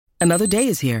Another day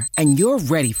is here, and you're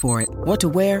ready for it. What to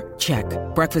wear? Check.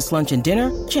 Breakfast, lunch, and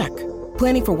dinner? Check.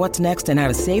 Planning for what's next and how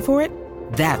to save for it?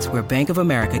 That's where Bank of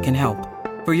America can help.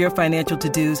 For your financial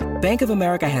to-dos, Bank of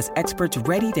America has experts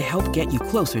ready to help get you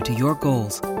closer to your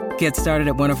goals. Get started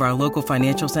at one of our local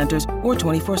financial centers or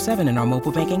 24/7 in our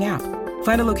mobile banking app.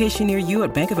 Find a location near you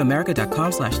at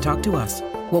bankofamerica.com/talktous.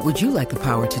 What would you like the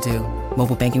power to do?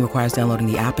 Mobile banking requires downloading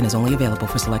the app and is only available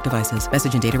for select devices.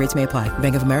 Message and data rates may apply.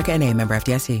 Bank of America N.A., member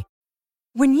FDIC.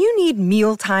 When you need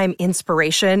mealtime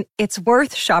inspiration, it's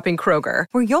worth shopping Kroger,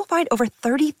 where you'll find over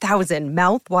 30,000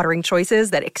 mouth-watering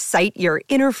choices that excite your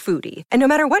inner foodie. And no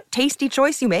matter what tasty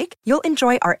choice you make, you'll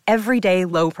enjoy our everyday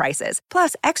low prices,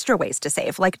 plus extra ways to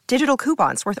save, like digital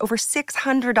coupons worth over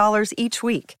 $600 each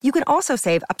week. You can also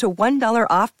save up to $1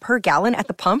 off per gallon at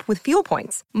the pump with fuel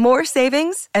points. More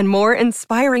savings and more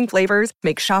inspiring flavors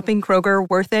make shopping Kroger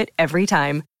worth it every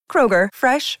time. Kroger,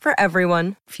 fresh for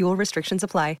everyone. Fuel restrictions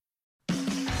apply.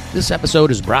 This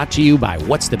episode is brought to you by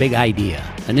What's the Big Idea,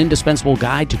 an indispensable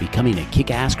guide to becoming a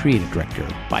kick-ass creative director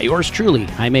by yours truly,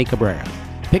 Jaime Cabrera.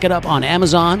 Pick it up on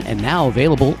Amazon and now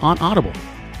available on Audible.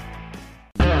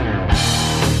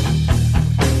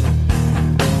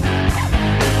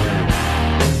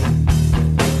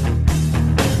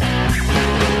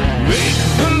 Make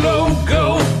the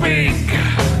logo big.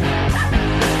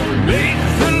 Make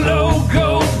the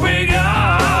logo bigger.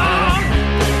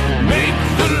 Make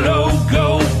the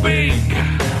logo big.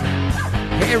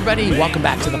 Hey everybody, welcome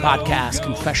back to the podcast,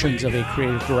 Confessions of a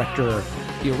Creative Director,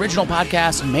 the original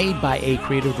podcast made by a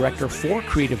creative director for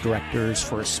creative directors,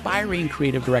 for aspiring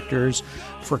creative directors,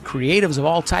 for creatives of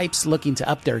all types looking to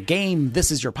up their game.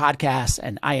 This is your podcast,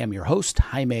 and I am your host,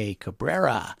 Jaime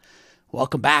Cabrera.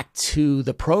 Welcome back to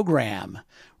the program.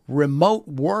 Remote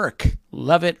work,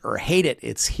 love it or hate it,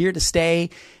 it's here to stay,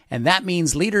 and that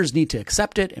means leaders need to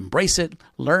accept it, embrace it,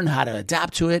 learn how to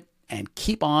adapt to it, and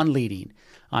keep on leading.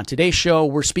 On today's show,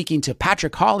 we're speaking to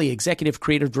Patrick Hawley, Executive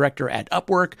Creative Director at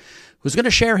Upwork, who's going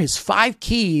to share his 5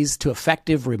 keys to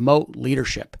effective remote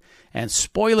leadership. And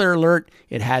spoiler alert,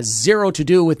 it has zero to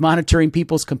do with monitoring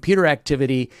people's computer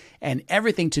activity and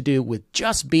everything to do with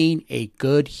just being a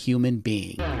good human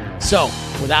being. So,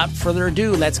 without further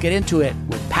ado, let's get into it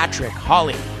with Patrick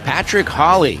Hawley. Patrick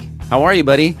Hawley, how are you,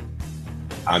 buddy?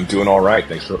 I'm doing all right.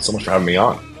 Thanks so much for having me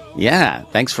on. Yeah,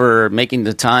 thanks for making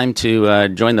the time to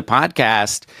join the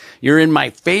podcast. You're in my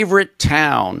favorite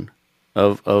town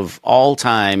of all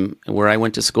time, where I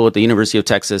went to school at the University of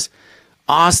Texas,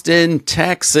 Austin,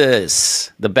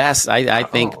 Texas. The best, I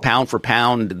think, pound for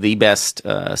pound, the best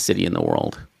city in the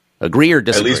world. Agree or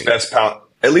disagree?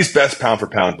 At least best pound for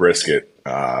pound brisket.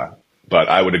 But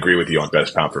I would agree with you on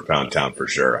best pound for pound town for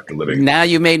sure. After living, now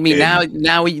you made me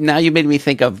now you made me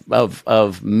think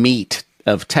of meat.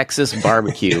 Of Texas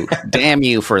barbecue. Damn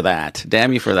you for that.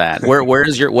 Damn you for that.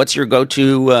 What's your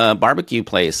go-to barbecue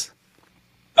place?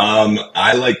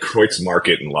 I like Kreutz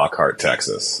Market in Lockhart,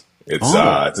 Texas. It's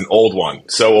an old one.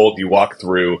 So old you walk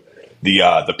through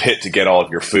the pit to get all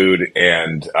of your food,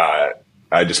 and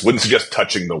I just wouldn't suggest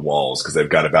touching the walls because they've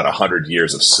got about 100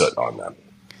 years of soot on them.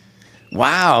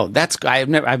 Wow, I've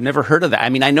never heard of that. I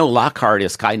mean, I know Lockhart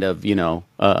is kind of,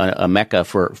 a mecca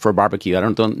for barbecue. I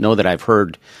don't know that I've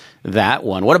heard that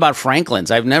one. What about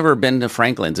Franklin's? I've never been to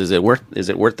Franklin's. Is it worth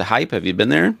the hype? Have you been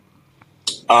there?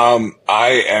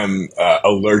 I am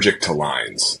allergic to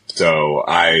lines, so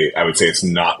I would say it's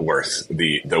not worth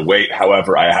the wait.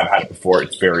 However, I have had it before.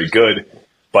 It's very good,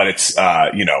 but it's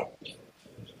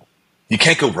you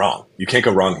can't go wrong. You can't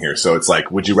go wrong here. So it's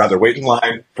like, would you rather wait in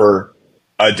line for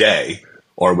a day,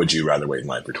 or would you rather wait in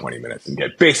line for 20 minutes and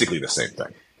get basically the same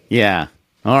thing? Yeah.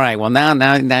 All right. Well, now,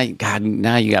 God,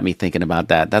 now you got me thinking about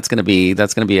that. That's gonna be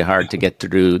hard to get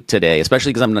through today,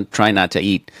 especially because I'm trying not to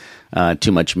eat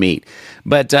too much meat.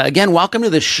 But again, welcome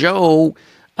to the show.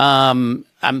 I'm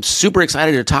super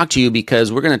excited to talk to you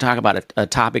because we're going to talk about a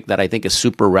topic that I think is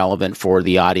super relevant for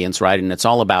the audience, right? And it's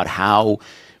all about how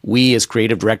we as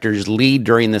creative directors lead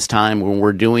during this time when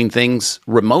we're doing things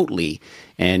remotely.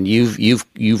 And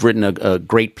you've written a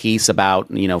great piece about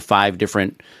 5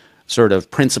 different sort of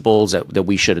principles that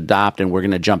we should adopt, and we're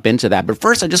going to jump into that. But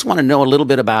first, I just want to know a little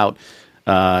bit about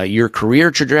your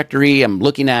career trajectory. I'm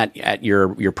looking at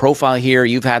your profile here.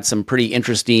 You've had some pretty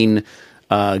interesting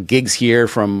gigs here,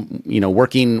 from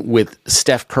working with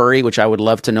Steph Curry, which I would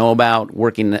love to know about,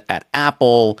 working at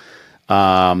Apple.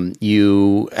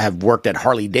 You have worked at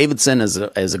Harley Davidson as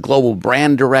a global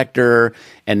brand director,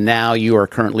 and now you are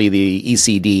currently the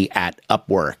ECD at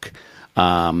Upwork.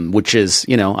 Which is,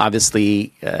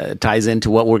 obviously ties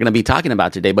into what we're going to be talking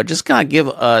about today. But just kind of give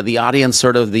the audience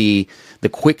sort of the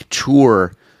quick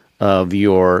tour of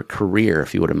your career,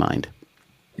 if you wouldn't mind.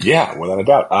 Yeah, without a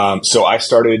doubt. So I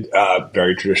started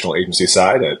very traditional agency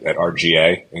side at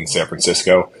RGA in San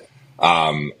Francisco,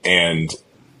 and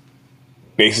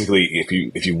basically,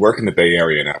 if you work in the Bay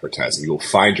Area in advertising, you'll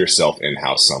find yourself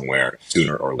in-house somewhere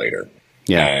sooner or later.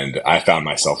 Yeah. And I found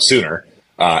myself sooner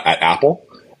at Apple.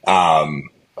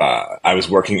 I was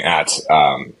working at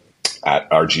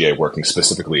RGA, working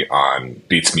specifically on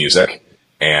Beats Music,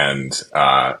 and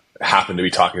happened to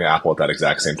be talking to Apple at that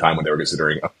exact same time when they were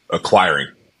considering acquiring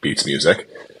Beats Music.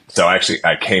 So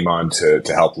I came on to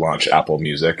help launch Apple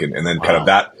Music, and then kind of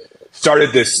that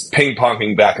started this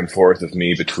ping-ponging back and forth of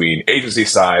me between agency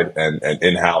side and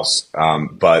in-house.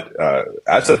 But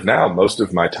as of now, most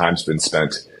of my time's been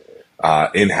spent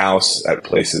in-house at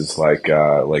places like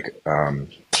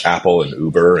Apple and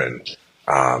Uber and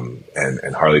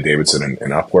Harley Davidson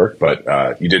and Upwork.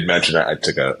 But you did mention I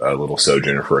took a little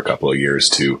sojourner for a couple of years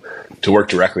to work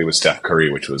directly with Steph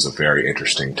Curry, which was a very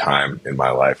interesting time in my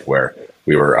life where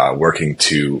we were working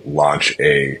to launch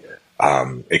a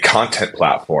content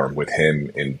platform with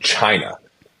him in China.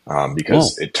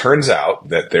 Because it turns out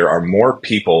that there are more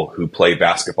people who play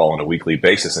basketball on a weekly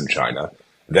basis in China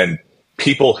than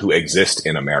people who exist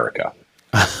in America.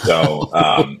 So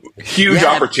huge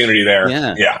opportunity there.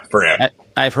 Yeah, for him.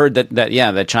 I've heard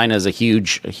that China is a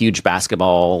huge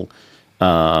basketball.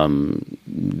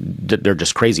 They're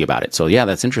just crazy about it. So yeah,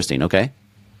 that's interesting. Okay.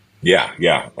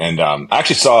 Yeah. And I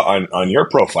actually saw on your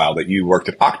profile that you worked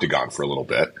at Octagon for a little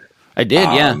bit. I did,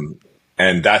 yeah.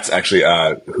 And that's actually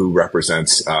who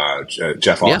represents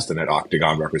Jeff Austin at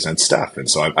Octagon represents Steph,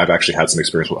 and so I've actually had some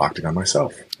experience with Octagon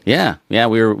myself. Yeah.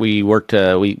 We worked.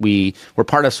 We were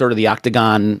part of sort of the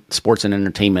Octagon Sports and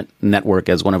Entertainment Network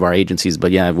as one of our agencies.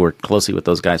 But yeah, I've worked closely with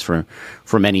those guys for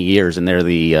many years, and they're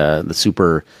the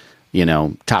super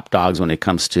top dogs when it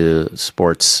comes to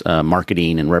sports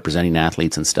marketing and representing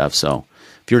athletes and stuff. So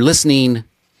if you're listening,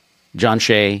 John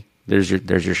Shea, there's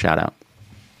your shout out.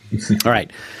 All right.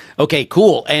 Okay,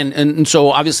 cool. And so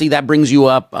obviously that brings you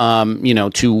up,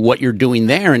 to what you're doing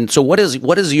there. And so what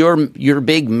is your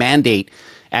big mandate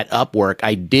at Upwork?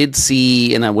 I did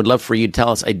see, and I would love for you to tell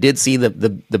us, I did see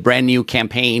the brand new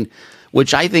campaign,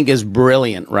 which I think is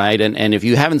brilliant, right? And if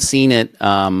you haven't seen it,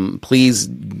 please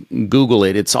Google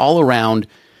it. It's all around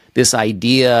this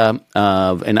idea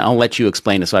of, and I'll let you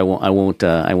explain it, so I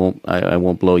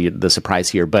won't blow you the surprise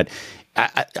here. But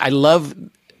I love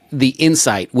the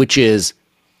insight, which is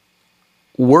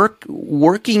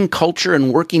working culture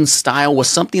and working style was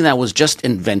something that was just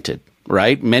invented,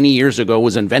 right? Many years ago it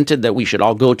was invented that we should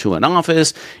all go to an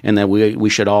office and that we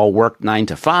should all work 9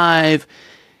 to 5.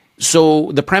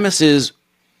 So the premise is,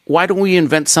 why don't we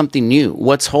invent something new?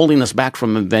 What's holding us back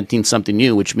from inventing something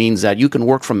new, which means that you can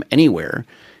work from anywhere,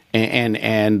 and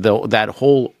that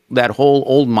whole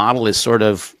old model is sort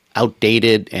of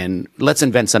outdated, and let's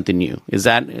invent something new. Is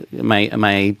that am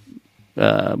I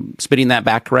spitting that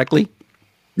back correctly?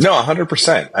 No,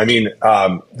 100%. I mean,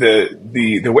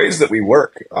 the ways that we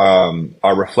work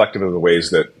are reflective of the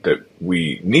ways that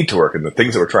we need to work and the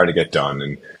things that we're trying to get done,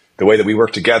 and the way that we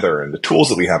work together and the tools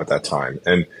that we have at that time.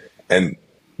 And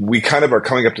we kind of are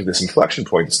coming up to this inflection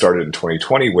point that started in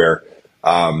 2020 where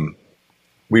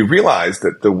we realized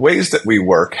that the ways that we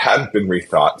work hadn't been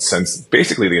rethought since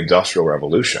basically the Industrial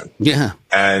Revolution. Yeah.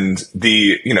 And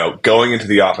going into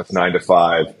the office 9 to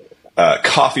 5,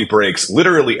 coffee breaks,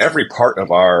 literally every part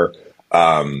of our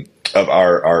kind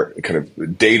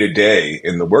of day to day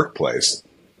in the workplace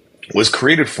was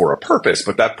created for a purpose.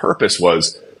 But that purpose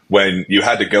was when you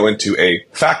had to go into a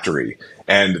factory,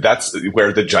 and that's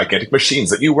where the gigantic machines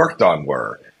that you worked on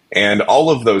were, and all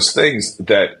of those things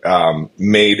that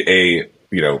made a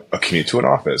commute to an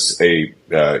office, 8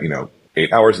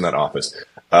 hours in that office,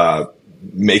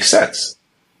 makes sense.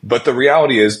 But the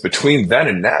reality is, between then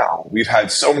and now, we've had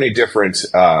so many different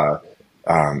kind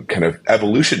of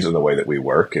evolutions in the way that we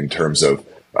work in terms of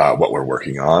what we're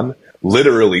working on,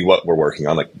 literally what we're working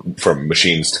on, like from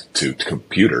machines to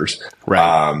computers.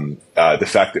 Right. The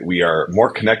fact that we are more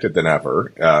connected than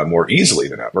ever, more easily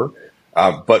than ever.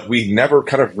 But we never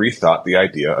kind of rethought the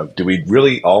idea of, do we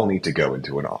really all need to go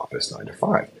into an office 9 to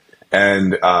 5?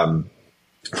 And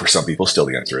for some people, still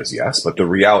the answer is yes. But the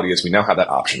reality is we now have that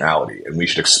optionality, and we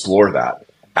should explore that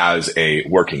as a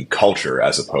working culture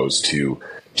as opposed to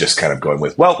just kind of going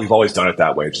with, well, we've always done it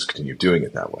that way, just continue doing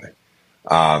it that way.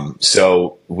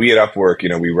 So we at Upwork,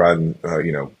 we run,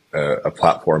 a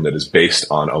platform that is based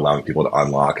on allowing people to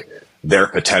unlock their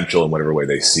potential in whatever way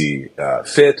they see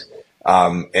fit.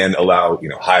 And allow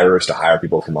hirers to hire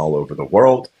people from all over the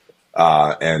world,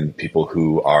 and people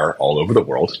who are all over the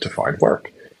world to find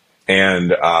work.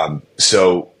 And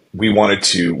so we wanted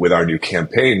to, with our new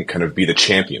campaign, kind of be the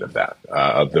champion of that,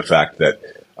 of the fact that,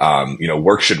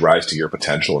 work should rise to your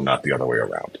potential and not the other way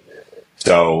around.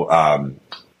 So,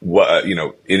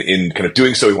 in kind of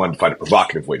doing so, we wanted to find a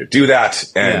provocative way to do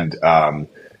that. And,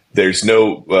 there's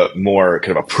no more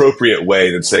kind of appropriate way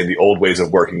than saying the old ways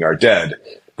of working are dead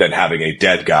than having a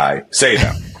dead guy say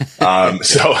them.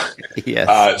 So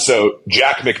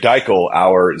Jack McDykel,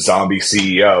 our zombie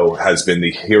CEO, has been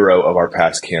the hero of our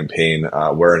past campaign,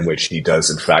 in which he does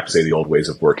in fact say the old ways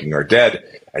of working are dead,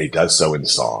 and he does so in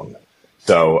song.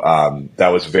 So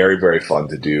that was very, very fun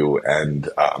to do, and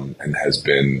has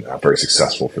been very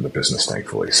successful for the business,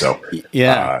 thankfully. So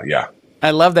I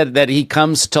love that he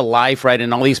comes to life, right?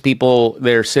 And all these people,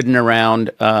 they're sitting around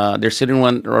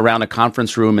a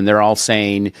conference room, and they're all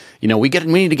saying, we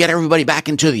need to get everybody back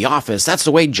into the office. That's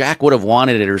the way Jack would have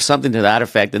wanted it, or something to that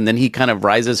effect. And then he kind of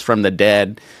rises from the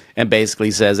dead and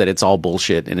basically says that it's all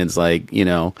bullshit. And it's like,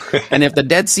 and if the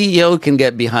dead CEO can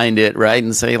get behind it, right,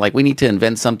 and say like, we need to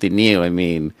invent something new. I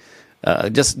mean,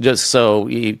 just so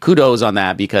kudos on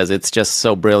that, because it's just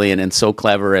so brilliant and so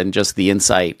clever, and just the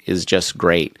insight is just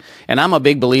great. And I'm a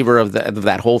big believer of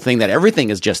that whole thing, that everything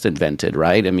is just invented,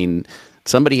 right? I mean,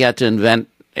 somebody had to invent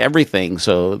everything.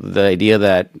 So the idea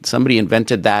that somebody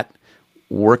invented that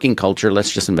working culture,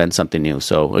 let's just invent something new.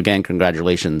 So again,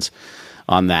 congratulations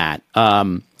on that.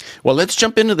 Well, let's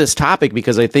jump into this topic,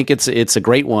 because I think it's a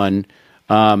great one.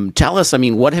 Tell us,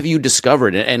 what have you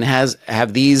discovered, and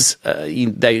have these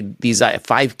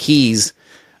 5 keys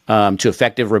to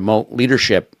effective remote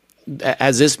leadership?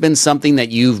 Has this been something that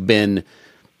you've been,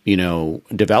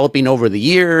 developing over the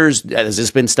years? Has this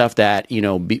been stuff that,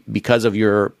 because of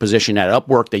your position at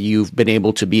Upwork, that you've been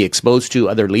able to be exposed to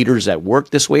other leaders that work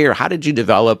this way, or how did you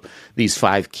develop these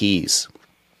 5 keys?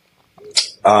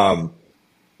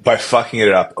 By fucking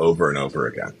it up over and over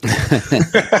again.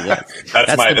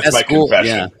 That's my school,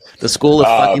 confession. Yeah. The school of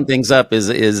fucking things up is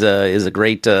a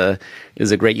great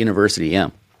university. Yeah.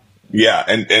 Yeah.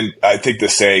 And I think the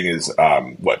saying is,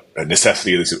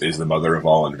 necessity is the mother of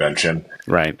all invention.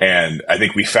 Right. And I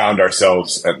think we found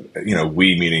ourselves,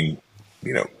 we meaning,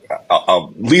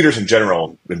 leaders in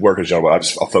general, in work in general,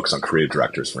 I'll focus on creative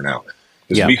directors for now.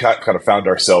 Because we kind of found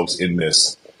ourselves in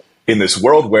this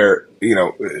world where,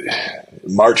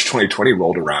 March 2020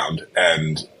 rolled around,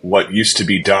 and what used to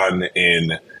be done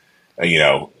in,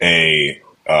 a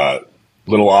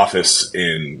little office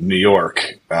in New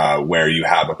York, where you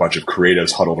have a bunch of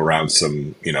creatives huddled around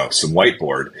some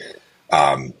whiteboard,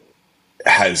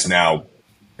 has now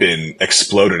been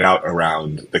exploded out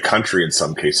around the country, in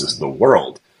some cases the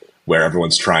world, where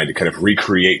everyone's trying to kind of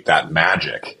recreate that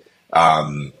magic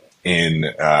in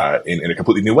a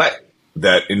completely new way,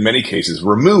 that in many cases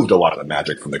removed a lot of the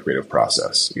magic from the creative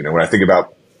process. When I think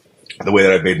about the way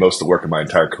that I've made most of the work in my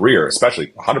entire career, especially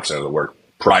 100% of the work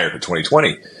prior to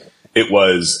 2020, it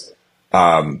was,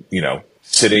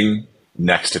 sitting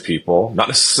next to people, not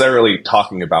necessarily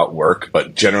talking about work,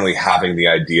 but generally having the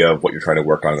idea of what you're trying to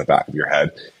work on in the back of your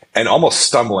head, and almost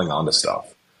stumbling onto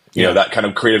stuff. That kind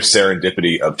of creative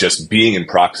serendipity of just being in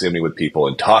proximity with people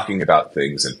and talking about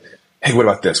things, and, hey, what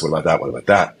about this? What about that? What about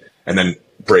that? And then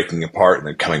breaking apart and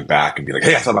then coming back and be like,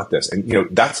 hey, I thought about this. And,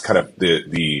 that's kind of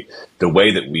the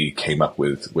way that we came up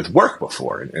with work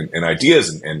before, and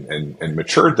ideas, and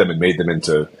matured them and made them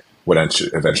into what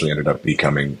eventually ended up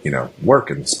becoming, work,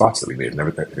 and the spots that we made and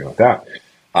everything like that.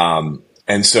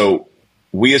 And so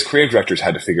we as creative directors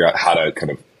had to figure out how to kind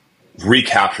of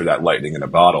recapture that lightning in a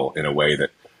bottle in a way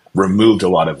that removed a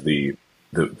lot of the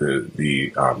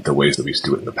ways that we used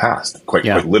to do it in the past, quite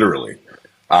literally.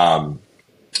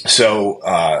 So,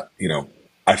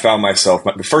 I found myself,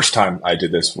 the first time I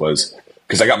did this was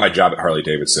because I got my job at Harley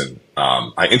Davidson.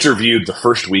 I interviewed the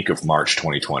first week of March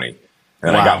 2020, and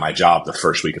then I got my job the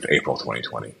first week of April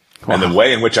 2020. Wow. And the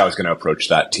way in which I was going to approach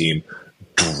that team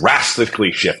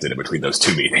drastically shifted in between those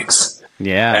 2 meetings.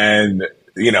 Yeah. And,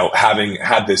 having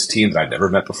had this team that I'd never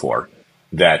met before,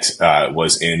 that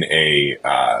was in a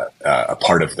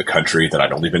part of the country that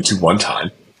I'd only been to one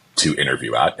time to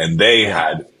interview at, and they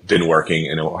had been working,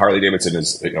 Harley Davidson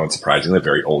is, surprisingly a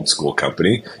very old school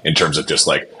company in terms of just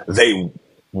like, they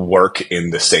work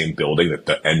in the same building that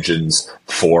the engines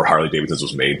for Harley Davidson's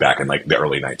was made back in like the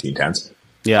early 1910s.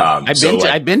 Yeah.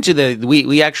 I've been to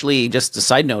we actually, just a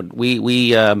side note,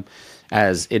 we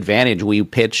as Advantage, we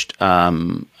pitched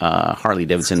Harley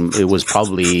Davidson. It was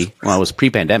probably, it was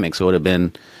pre-pandemic, so it would have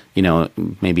been,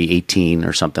 maybe 18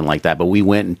 or something like that. But we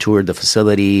went and toured the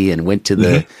facility and went to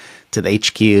the to the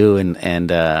HQ, and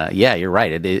you're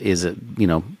right. It is a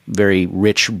very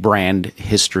rich brand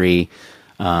history.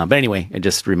 But anyway, it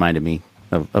just reminded me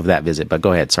of that visit. But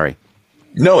go ahead. Sorry.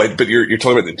 No, but you're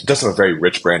talking about it does have a very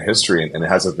rich brand history, and it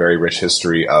has a very rich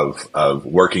history of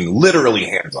working literally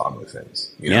hands on with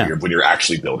things. When you're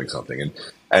actually building something,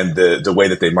 and the way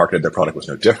that they marketed their product was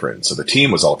no different. So the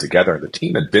team was all together, and the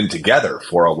team had been together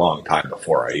for a long time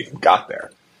before I even got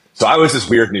there. So I was this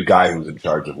weird new guy who was in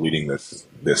charge of leading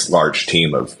this large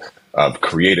team of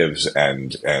creatives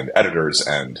and editors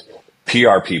and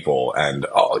PR people and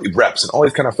reps and all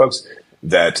these kind of folks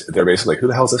that they're basically like, who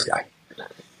the hell is this guy?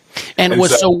 And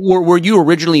were you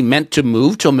originally meant to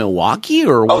move to Milwaukee,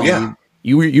 or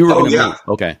you were going to move?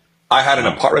 Okay, I had an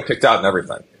apartment picked out and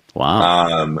everything.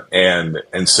 Wow.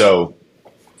 And so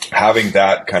having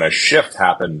that kind of shift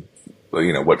happen,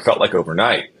 what felt like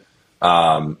overnight,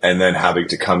 and then having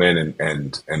to come in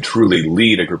and truly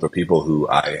lead a group of people who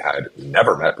I had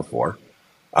never met before,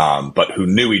 but who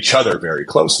knew each other very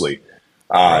closely,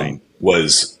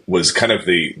 was kind of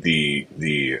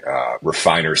the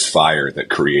refiner's fire that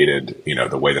created,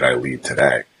 the way that I lead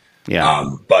today.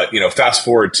 Yeah. But, fast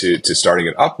forward to starting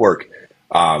at Upwork,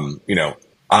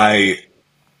 I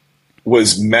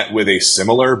was met with a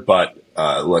similar, but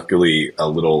luckily a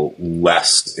little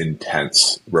less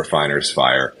intense refiner's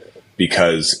fire,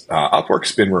 because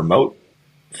Upwork's been remote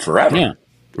forever. Yeah,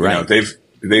 right.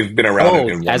 They've been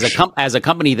around. As a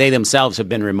company, they themselves have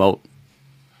been remote.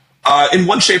 In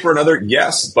one shape or another,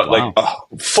 yes, but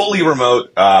fully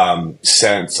remote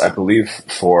since, I believe,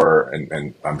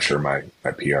 and I'm sure my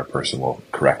PR person will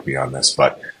correct me on this,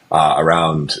 but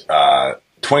around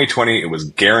 2020, it was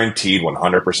guaranteed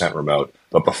 100% remote.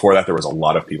 But before that, there was a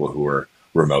lot of people who were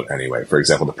remote anyway. For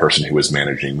example, the person who was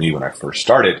managing me when I first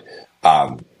started,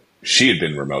 she had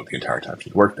been remote the entire time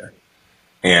she'd worked there.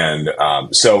 And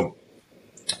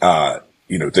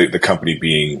the company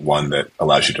being one that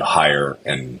allows you to hire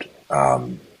and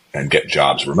get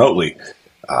jobs remotely,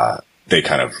 they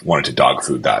kind of wanted to dog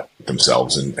food that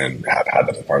themselves and have had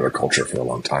that as part of their culture for a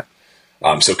long time.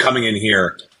 So coming in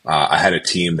here, I had a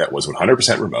team that was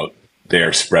 100% remote.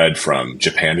 They're spread from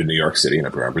Japan to New York City and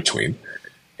everywhere in between.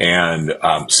 And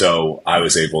so I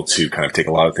was able to kind of take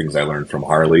a lot of things I learned from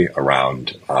Harley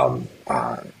around, how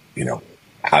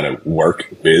to work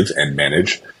with and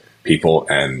manage people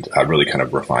and really kind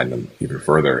of refine them even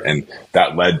further. And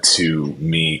that led to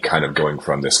me kind of going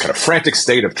from this kind of frantic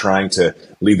state of trying to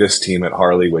lead this team at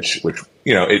Harley, which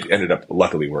it ended up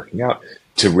luckily working out,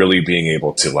 to really being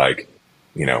able to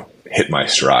hit my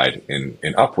stride in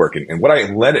Upwork. And what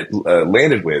I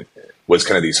landed with was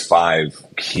kind of these 5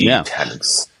 key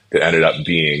tenets that ended up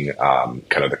being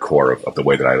kind of the core of the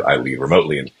way that I lead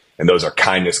remotely. And those are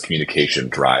kindness, communication,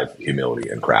 drive, humility,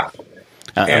 and craft.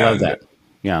 I love that.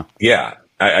 Yeah. Yeah.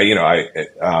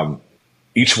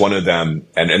 Each one of them,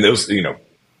 and those,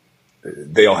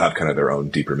 they all have kind of their own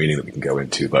deeper meaning that we can go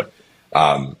into. But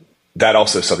that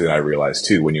also is something that I realized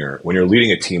too, when you're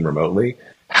leading a team remotely,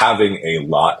 having a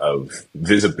lot of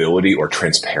visibility or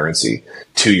transparency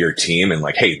to your team and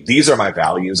hey, these are my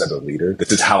values as a leader.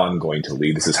 This is how I'm going to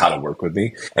lead. This is how to work with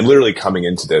me. And literally coming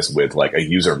into this with a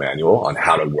user manual on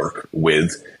how to work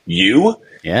with you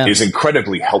is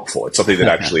incredibly helpful. It's something that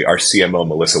actually our CMO,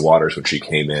 Melissa Waters, when she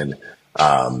came in,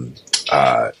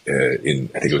 I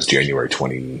think it was January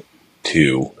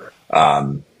 22,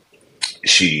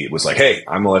 she was like, hey,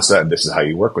 I'm Melissa, and this is how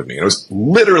you work with me. And it was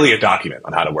literally a document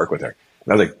on how to work with her.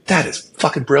 And I was like, that is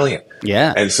fucking brilliant.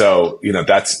 Yeah. And so,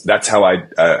 that's how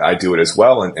I do it as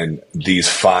well. And these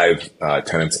 5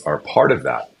 tenets are part of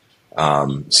that. I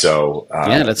want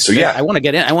to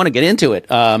get in. I want to get into it.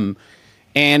 And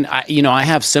I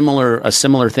have a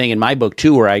similar thing in my book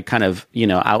too, where I kind of,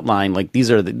 outline these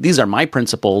are my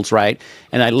principles. Right.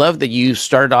 And I love that you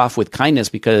started off with kindness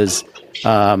because,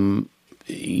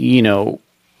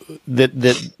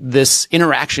 that this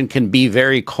interaction can be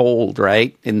very cold,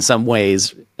 right? In some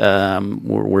ways,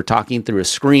 we're talking through a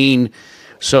screen.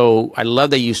 So I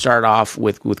love that you start off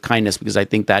with kindness, because I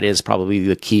think that is probably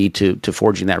the key to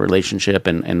forging that relationship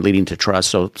and leading to trust.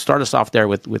 So start us off there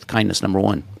with kindness, number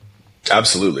 1.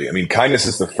 Absolutely. I mean, kindness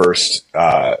is the first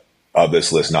of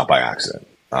this list, not by accident.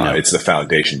 It's the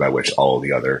foundation by which all of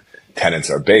the other tenets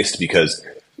are based, because,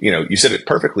 you said it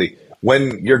perfectly.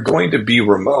 When you're going to be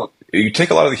remote, you take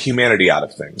a lot of the humanity out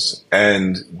of things,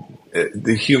 and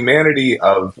the humanity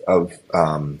of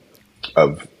the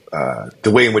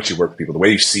way in which you work with people, the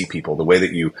way you see people, the way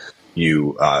that you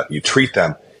treat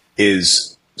them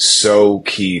is so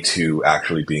key to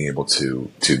actually being able to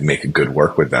make a good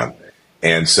work with them.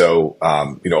 And so,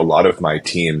 a lot of my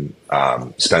team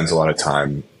spends a lot of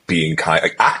time being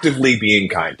kind, actively being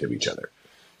kind to each other.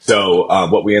 So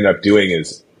what we end up doing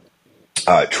is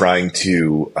trying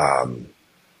to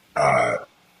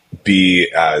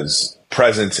be as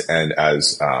present and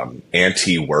as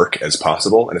anti-work as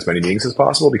possible and as many meetings as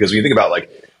possible. Because when you think about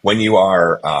like when you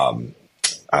are,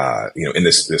 in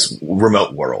this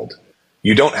remote world,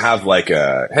 you don't have like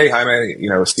a, hey, Jaime,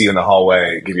 see you in the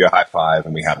hallway, give you a high five,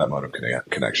 and we have that mode of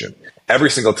connection. Every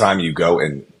single time you go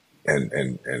and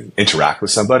interact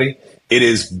with somebody, it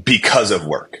is because of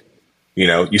work.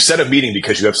 You set a meeting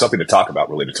because you have something to talk about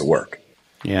related to work.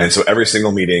 Yeah. And so every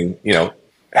single meeting,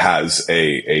 has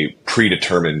a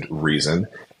predetermined reason.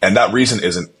 And that reason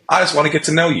isn't, I just want to get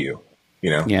to know you,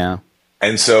 Yeah.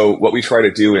 And so what we try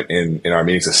to do in our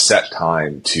meetings is set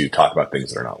time to talk about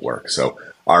things that are not work. So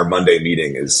our Monday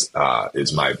meeting is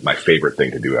my favorite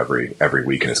thing to do every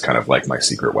week. And it's kind of like my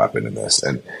secret weapon in this.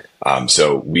 And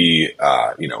so we,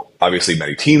 obviously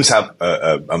many teams have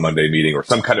a Monday meeting or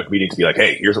some kind of meeting to be like,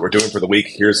 hey, here's what we're doing for the week.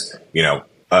 Here's,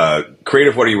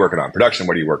 creative, what are you working on? Production,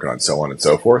 what are you working on? So on and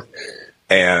so forth.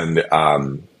 And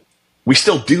we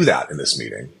still do that in this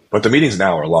meeting, but the meetings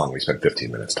now are long. We spend 15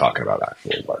 minutes talking about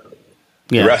actual work.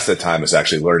 Yeah. The rest of the time is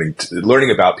actually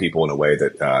learning about people in a way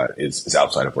that is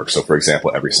outside of work. So, for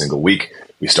example, every single week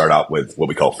we start out with what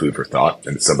we call food for thought,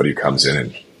 and it's somebody who comes in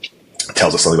and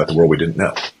tells us something about the world we didn't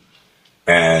know.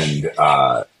 And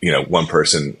one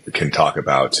person can talk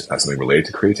about something related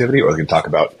to creativity, or they can talk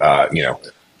about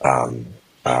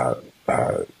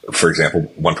for example,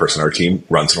 one person on our team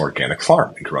runs an organic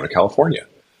farm in Corona, California.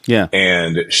 Yeah.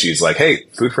 And she's like, hey,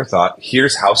 food for thought,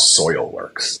 here's how soil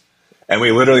works. And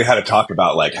we literally had to talk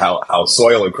about like how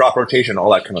soil and crop rotation,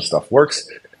 all that kind of stuff works.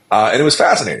 And it was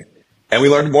fascinating. And we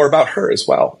learned more about her as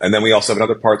well. And then we also have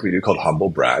another part we do called Humble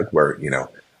Brag, where,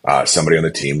 somebody on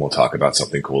the team will talk about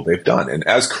something cool they've done. And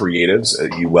as creatives,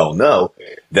 you well know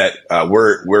that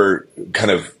we're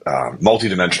kind of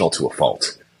multidimensional to a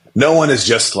fault. No one is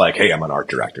just like, hey, I'm an art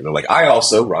director. They're like, I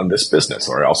also run this business,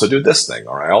 or I also do this thing,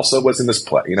 or I also was in this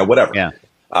play, whatever. Yeah.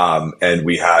 And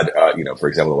we had, for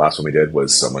example, the last one we did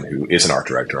was someone who is an art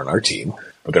director on our team,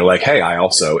 but they're like, hey, I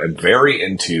also am very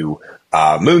into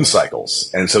moon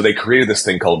cycles. And so they created this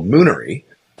thing called Moonery.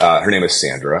 Her name is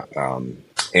Sandra.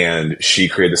 And she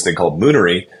created this thing called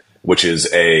Moonery, which is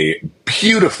a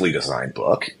beautifully designed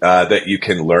book that you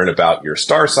can learn about your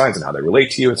star signs and how they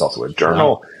relate to you. It's also a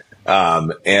journal.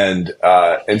 And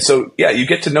so, yeah, you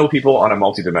get to know people on a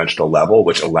multidimensional level,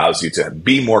 which allows you to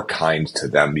be more kind to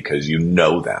them because you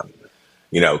know them.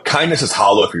 Kindness is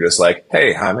hollow if you're just like,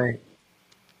 hey, Jaime,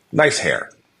 nice hair,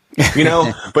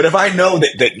 but if I know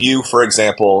that you, for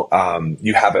example,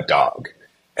 you have a dog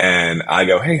and I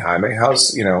go, hey, Jaime,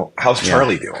 how's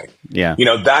Charlie doing? Yeah.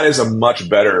 That is a much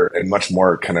better and much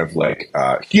more kind of like,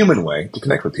 human way to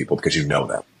connect with people because you know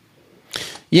them.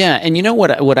 Yeah, and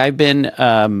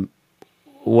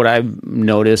what I've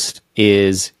noticed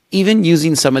is even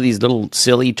using some of these little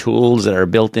silly tools that are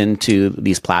built into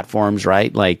these platforms,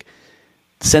 right? Like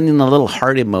sending a little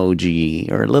heart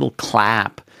emoji or a little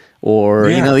clap, or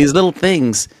these little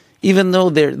things. Even though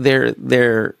they're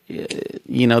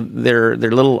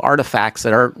little artifacts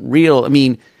that aren't real. I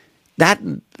mean, that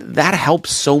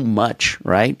helps so much,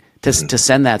 right? To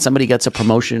send that. Somebody gets a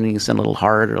promotion and you send a little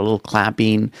heart or a little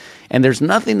clapping. And there's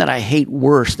nothing that I hate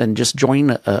worse than just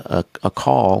joining a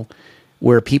call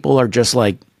where people are just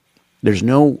like, there's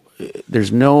no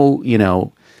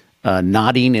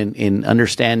nodding and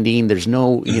understanding. There's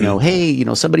no,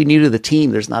 hey, somebody new to the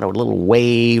team. There's not a little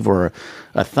wave or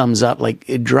a thumbs up. Like,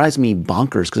 it drives me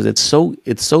bonkers because it's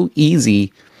so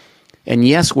easy. And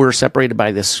yes, we're separated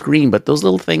by this screen, but those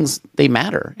little things, they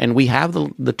matter. And we have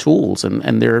the tools,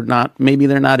 and they're not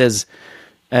as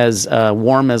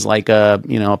warm as like a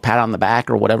pat on the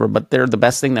back or whatever, but they're the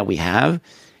best thing that we have.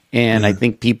 And I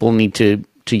think people need to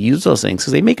use those things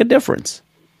because they make a difference,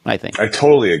 I think. I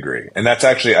totally agree. And that's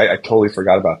actually, I totally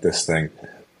forgot about this thing.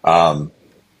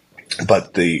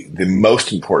 But the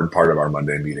most important part of our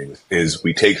Monday meetings is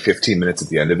we take 15 minutes at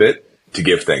the end of it to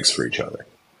give thanks for each other.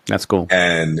 That's cool.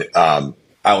 And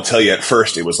I'll tell you, at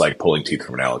first it was like pulling teeth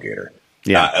from an alligator.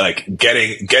 Yeah, like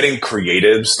getting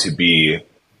creatives to be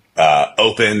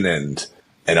open and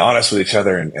honest with each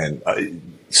other and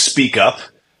speak up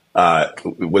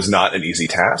was not an easy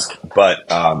task. But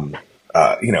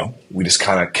we just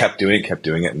kind of kept doing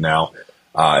it, and now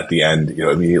at the end,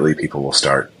 immediately people will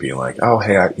start being like, oh,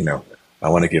 hey, I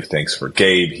want to give thanks for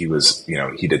Gabe. He was,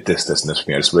 he did this, and this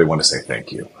for me. I just really want to say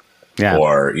thank you. Yeah.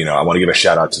 Or, I want to give a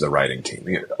shout out to the writing team,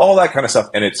 all that kind of stuff.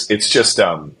 And it's just,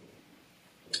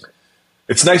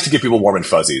 it's nice to give people warm and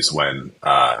fuzzies when,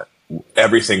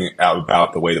 everything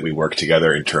about the way that we work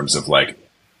together in terms of like,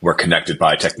 we're connected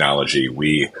by technology.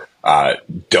 We,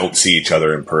 don't see each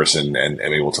other in person and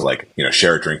able to like,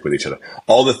 share a drink with each other.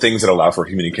 All the things that allow for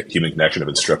human connection have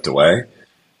been stripped away.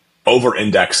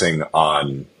 over-indexing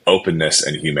on openness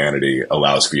and humanity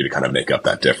allows for you to kind of make up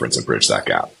that difference and bridge that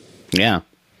gap. Yeah.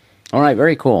 All right.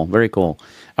 Very cool. Very cool.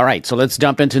 All right. So let's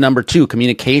jump into number 2,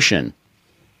 communication.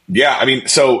 Yeah. I mean,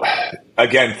 so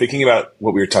again, thinking about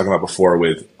what we were talking about before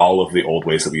with all of the old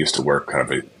ways that we used to work,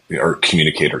 kind of or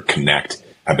communicate or connect,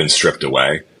 have been stripped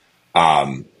away.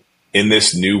 In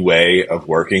this new way of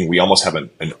working, we almost have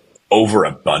an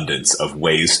overabundance of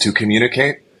ways to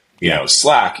communicate. You know,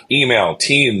 Slack, email,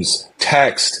 Teams,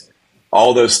 text,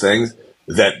 all those things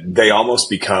that they almost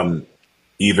become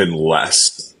even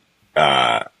less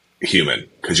human,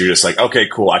 because you're just like, okay,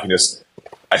 cool.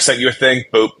 I sent you a thing.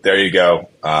 Boop. There you go.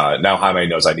 Now Jaime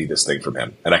knows I need this thing from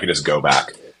him, and I can just go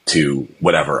back to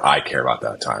whatever I care about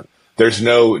that time. There's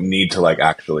no need to like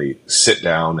actually sit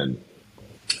down and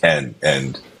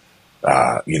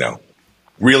you know,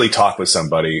 really talk with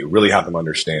somebody, really have them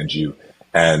understand you,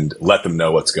 and let them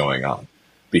know what's going on.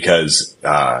 Because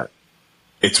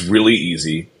it's really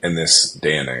easy in this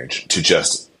day and age to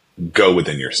just go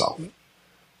within yourself.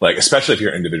 Like, especially if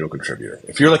you're an individual contributor.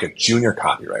 If you're like a junior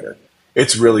copywriter,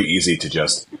 it's really easy to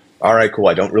just, all right, cool,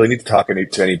 I don't really need to talk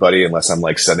to anybody unless I'm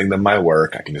like sending them my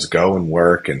work. I can just go and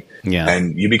work, and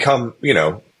you become, you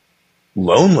know,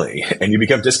 lonely, and you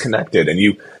become disconnected, and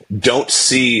you don't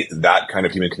see that kind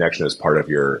of human connection as part of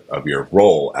your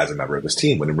role as a member of this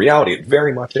team, when in reality it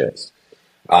very much is.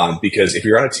 Because if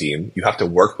you're on a team, you have to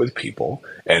work with people,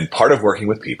 and part of working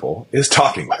with people is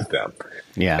talking with them.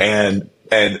 Yeah.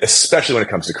 And especially when it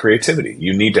comes to creativity,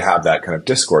 you need to have that kind of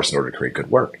discourse in order to create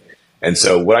good work. And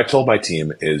so what I told my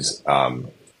team is,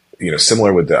 you know,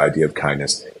 similar with the idea of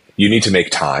kindness, you need to make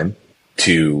time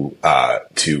to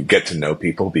get to know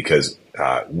people, because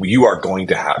you are going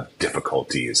to have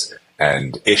difficulties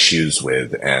and issues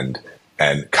with and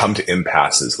come to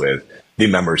impasses with the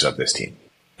members of this team.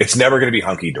 It's never going to be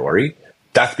hunky-dory.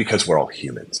 That's because we're all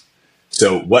humans.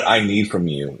 So what I need from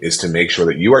you is to make sure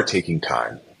that you are taking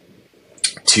time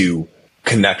to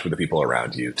connect with the people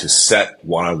around you, to set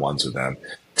one-on-ones with them,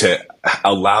 to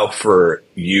allow for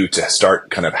you to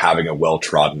start kind of having a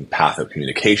well-trodden path of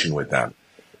communication with them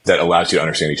that allows you to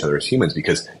understand each other as humans,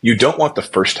 because you don't want the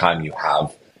first time you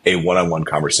have a one-on-one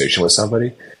conversation with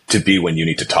somebody to be when you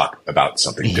need to talk about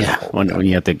something difficult. When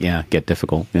you have to get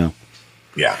difficult.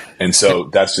 Yeah. And so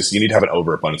that's just, you need to have an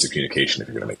overabundance of communication if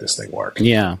you're going to make this thing work.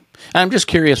 Yeah. I'm just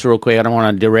curious real quick. I don't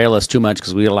want to derail us too much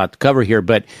because we got a lot to cover here,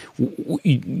 but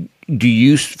do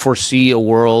you foresee a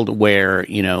world where,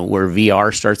 you know, where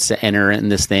VR starts to enter in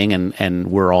this thing and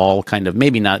we're all kind of,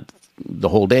 maybe not the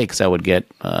whole day, because that would get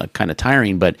kind of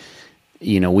tiring, but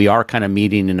you know, we are kind of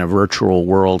meeting in a virtual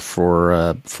world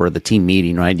for the team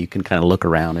meeting, right? You can kind of look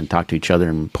around and talk to each other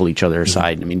and pull each other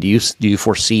aside. Mm-hmm. I mean, do you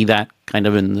foresee that kind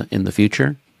of in the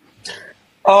future?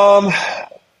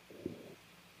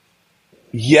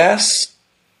 Yes,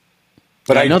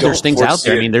 but I know there's things out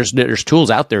there. I mean, there's tools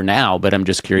out there now, but I'm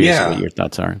just curious what your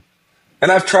thoughts are.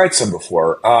 And I've tried some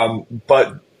before,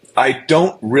 but I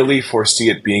don't really foresee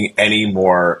it being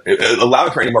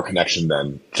allowing for any more connection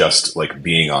than just like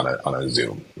being on a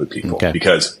Zoom with people. Okay.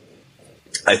 Because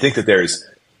I think that there's,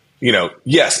 you know,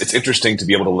 yes, it's interesting to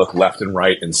be able to look left and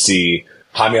right and see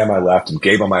Jaime on my left and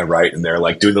Gabe on my right, and they're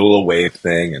like doing the little wave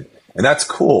thing, and that's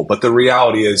cool. But the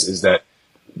reality is that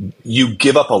you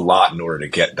give up a lot in order to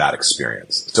get that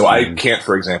experience. So I can't,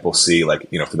 for example, see, like,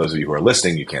 you know, for those of you who are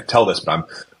listening, you can't tell this, but I'm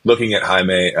looking at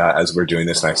Jaime as we're doing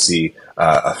this, and I see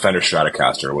a Fender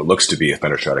Stratocaster, or what looks to be a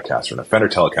Fender Stratocaster, and a Fender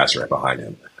Telecaster right behind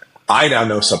him. I now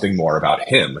know something more about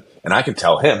him, and I can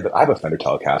tell him that I have a Fender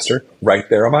Telecaster right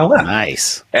there on my left.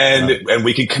 Nice. And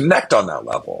we can connect on that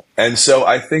level. And so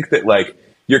I think that, like,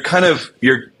 you're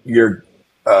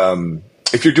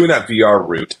if you're doing that VR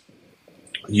route,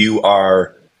 you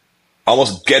are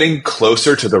almost getting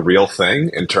closer to the real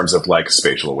thing in terms of like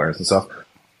spatial awareness and stuff,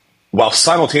 while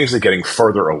simultaneously getting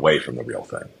further away from the real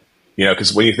thing. You know,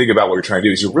 because when you think about what you're trying to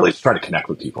do, is you're really trying to connect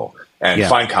with people and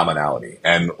find commonality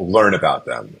and learn about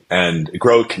them and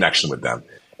grow connection with them.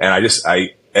 And I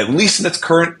at least in its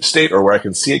current state, or where I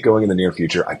can see it going in the near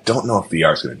future, I don't know if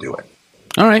VR is going to do it.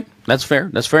 All right. That's fair.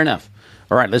 That's fair enough.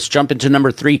 All right. Let's jump into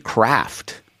number 3,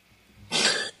 craft.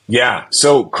 Yeah.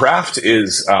 So craft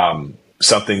is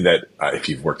something that if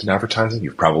you've worked in advertising,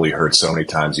 you've probably heard so many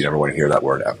times you never want to hear that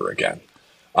word ever again.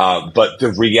 But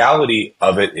the reality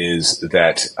of it is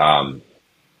that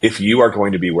if you are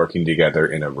going to be working together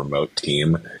in a remote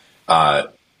team,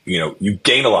 you know, you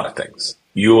gain a lot of things.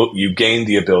 You gain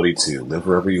the ability to live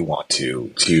wherever you want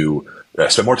to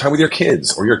spend more time with your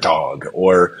kids or your dog,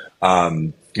 or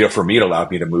you know, for me, it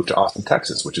allowed me to move to Austin,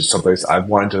 Texas, which is someplace I've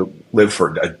wanted to live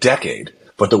for a decade,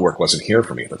 but the work wasn't here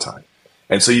for me at the time.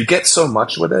 And so you get so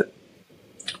much with it.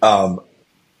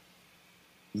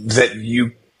 that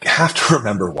you have to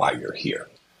remember why you're here.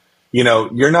 You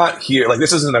know, you're not here, like,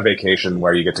 this isn't a vacation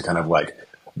where you get to kind of like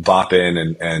bop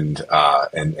in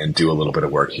and do a little bit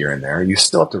of work here and there. You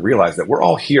still have to realize that we're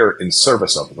all here in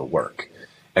service of the work.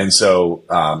 And so,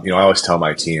 you know, I always tell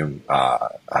my team,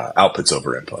 outputs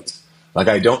over inputs. Like,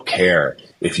 I don't care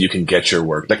if you can get your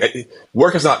work, like,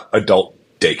 work is not adult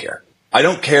daycare. I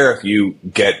don't care if you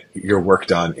get your work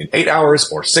done in 8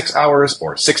 hours or 6 hours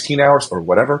or 16 hours or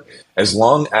whatever, as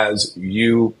long as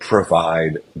you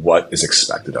provide what is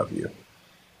expected of you.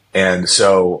 And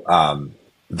so,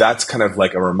 that's kind of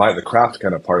like a reminder. The craft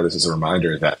kind of part of this is a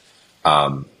reminder that,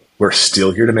 we're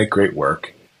still here to make great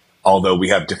work. Although we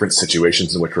have different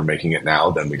situations in which we're making it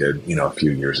now than we did, you know, a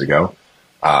few years ago.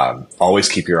 Always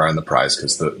keep your eye on the prize,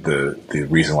 because the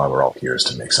reason why we're all here is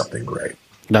to make something great.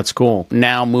 That's cool.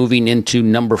 Now moving into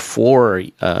number 4,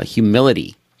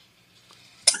 humility.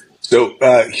 So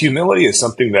humility is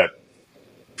something that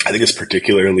I think is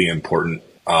particularly important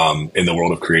in the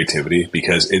world of creativity,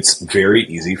 because it's very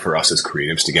easy for us as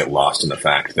creatives to get lost in the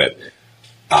fact that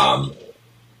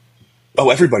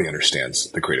everybody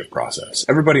understands the creative process.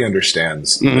 Everybody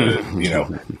understands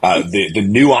the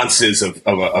nuances of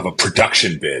a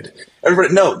production bid.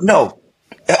 Everybody, no,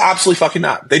 absolutely fucking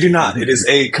not. They do not. It is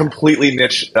a completely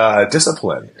niche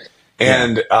discipline.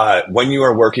 And when you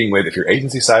are working with, if you're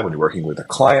agency side, when you're working with a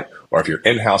client, or if you're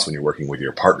in-house, when you're working with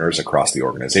your partners across the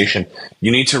organization,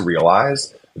 you need to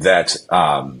realize that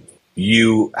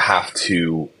you have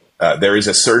to. There is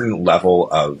a certain level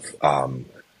of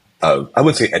I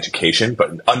wouldn't say education,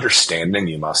 but understanding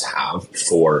you must have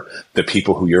for the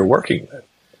people who you're working with.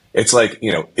 It's like,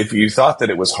 you know, if you thought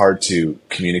that it was hard to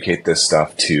communicate this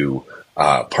stuff to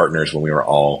partners when we were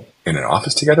all in an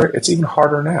office together, it's even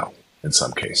harder now in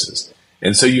some cases.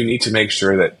 And so you need to make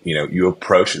sure that, you know, you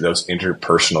approach those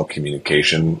interpersonal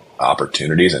communication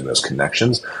opportunities and those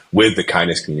connections with the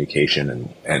kindness,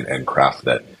 communication, and craft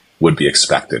that would be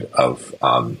expected of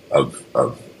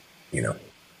you know,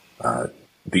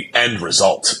 the end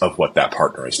result of what that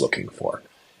partner is looking for.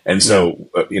 And so,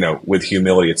 you know, with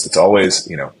humility, it's always,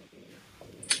 you know,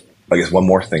 I guess one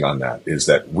more thing on that is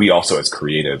that we also, as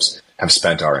creatives, have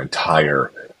spent our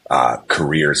entire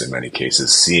careers in many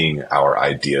cases seeing our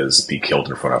ideas be killed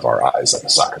in front of our eyes like a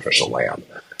sacrificial lamb.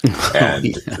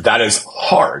 And that is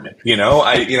hard. You know,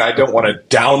 I don't want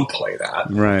to downplay that.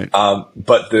 Right.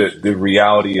 But the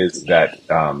reality is that,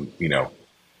 you know,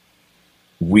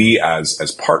 we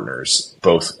as partners,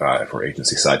 both if we're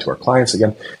agency side to our clients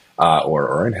again,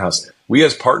 or in-house, we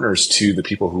as partners to the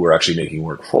people who we're actually making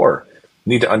work for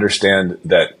need to understand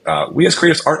that we as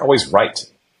creatives aren't always right.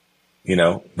 You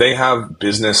know, they have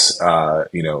business,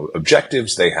 you know,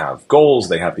 objectives, they have goals,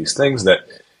 they have these things that,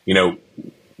 you know,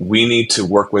 we need to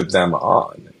work with them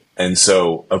on. And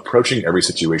so approaching every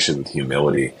situation with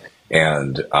humility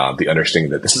and the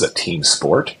understanding that this is a team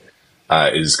sport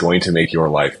is going to make your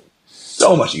life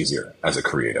so much easier as a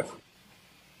creative.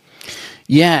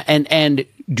 Yeah, and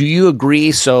do you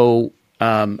agree? So,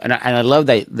 and I love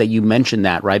that you mentioned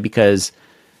that, right? Because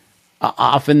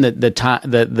often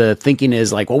the thinking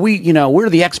is like, well, we're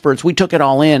the experts. We took it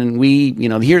all in,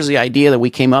 and here's the idea that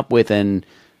we came up with, and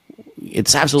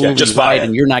it's absolutely just right,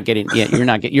 and you're not getting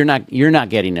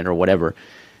it or whatever.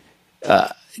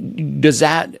 Does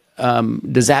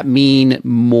that mean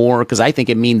more? Because I think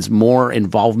it means more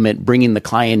involvement, bringing the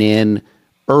client in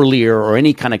earlier, or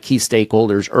any kind of key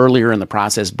stakeholders earlier in the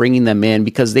process, bringing them in,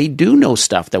 because they do know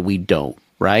stuff that we don't,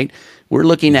 right? We're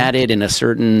looking at it in a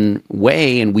certain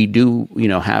way, and we do,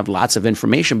 have lots of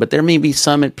information, but there may be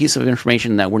some piece of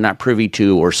information that we're not privy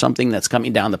to, or something that's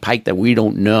coming down the pike that we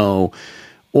don't know,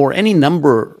 or any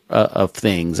number of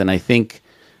things. And I think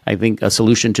a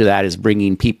solution to that is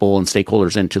bringing people and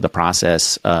stakeholders into the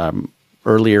process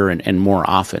earlier and more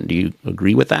often. Do you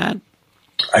agree with that?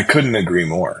 I couldn't agree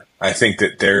more. I think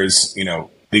that there's,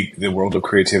 the world of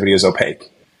creativity is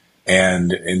opaque.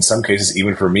 And in some cases,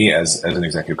 even for me as an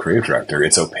executive creative director,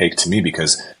 it's opaque to me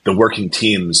because the working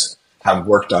teams have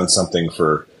worked on something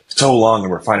for so long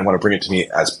and want to bring it to me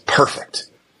as perfect.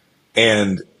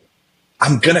 And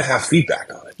I'm going to have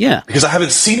feedback on it. Yeah. Because I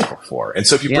haven't seen it before. And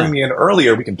so if you bring me in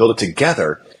earlier, we can build it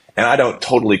together, and I don't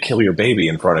totally kill your baby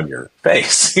in front of your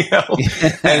face,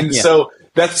 And so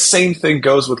that same thing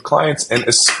goes with clients, and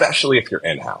especially if you're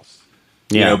in-house.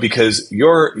 Because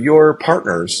your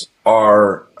partners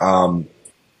are,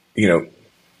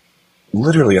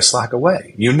 literally a slack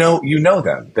away. You know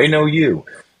them. They know you.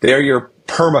 They are your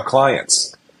perma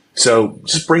clients. So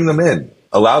just bring them in.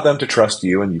 Allow them to trust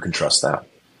you, and you can trust them.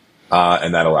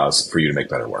 And that allows for you to make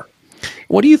better work.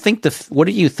 What do you think the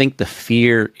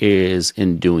fear is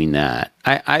in doing that?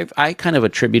 I kind of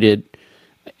attributed.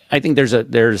 I think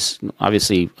there's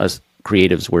obviously us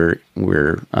creatives where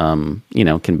we're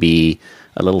can be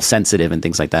a little sensitive and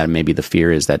things like that, and maybe the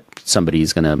fear is that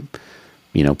somebody's going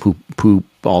to poop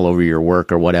all over your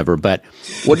work or whatever. But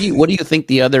what do you think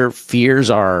the other fears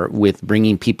are with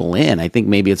bringing people in? I think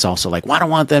maybe it's also like, well, I don't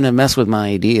want them to mess with my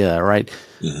idea, right?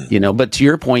 Mm-hmm. But to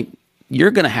your point,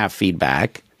 you're going to have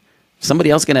feedback.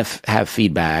 Somebody else going to have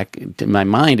feedback. In my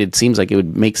mind, it seems like it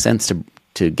would make sense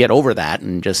to get over that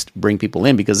and just bring people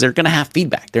in, because they're going to have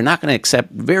feedback. They're not going to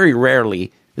accept, very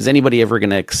rarely is anybody ever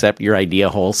going to accept your idea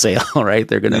wholesale, right?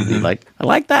 They're going to be like, I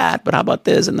like that, but how about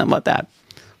this and how about that?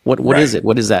 What is it?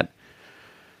 What is that?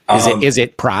 Is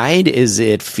it pride? Is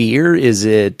it fear? Is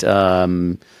it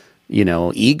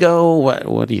ego?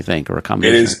 What do you think? Or a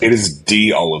combination? It is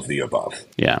D, all of the above.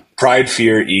 Yeah. Pride,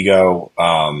 fear, ego,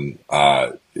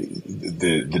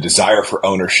 the desire for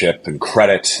ownership and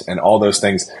credit and all those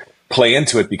things play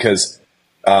into it, because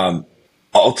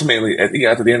ultimately, at the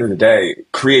end of the day,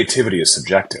 creativity is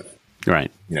subjective.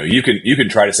 Right. You can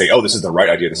try to say, oh, this is the right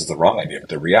idea, this is the wrong idea, but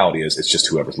the reality is it's just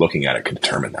whoever's looking at it can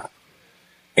determine that.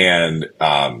 And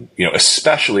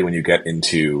especially when you get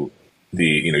into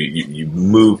you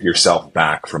move yourself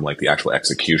back from like the actual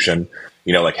execution.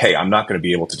 Like, hey, I'm not going to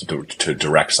be able to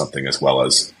direct something as well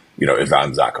as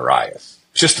Ivan Zacharias.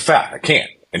 It's just a fact. I can't,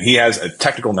 and he has a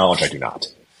technical knowledge I do not.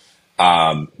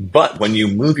 But when you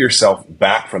move yourself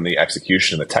back from the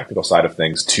execution and the technical side of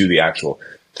things to the actual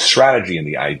strategy and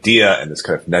the idea and this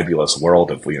kind of nebulous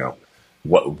world of,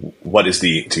 what is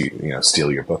to steal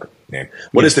your book name,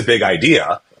 what is the big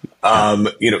idea?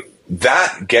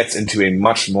 That gets into a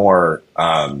much more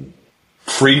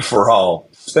free for all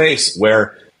space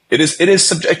where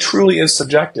it truly is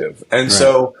subjective. And right.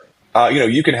 So,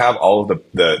 you can have all of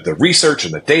the research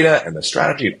and the data and the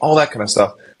strategy and all that kind of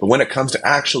stuff. But when it comes to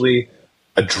actually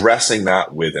addressing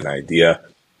that with an idea,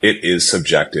 it is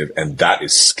subjective, and that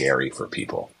is scary for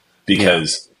people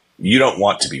because you don't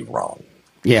want to be wrong.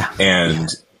 Yeah. And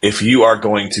if you are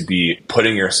going to be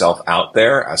putting yourself out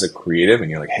there as a creative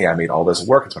and you're like, hey, I made all this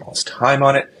work, I spent all this time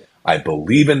on it, I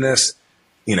believe in this,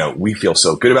 we feel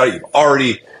so good about it. You've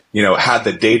already, had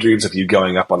the daydreams of you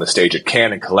going up on the stage at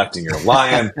Cannes and collecting your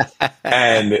lion.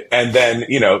 and then,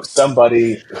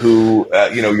 somebody who,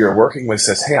 you're working with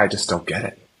says, hey, I just don't get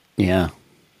it. Yeah.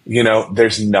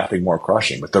 There's nothing more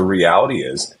crushing. But the reality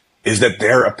is that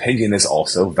their opinion is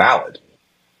also valid.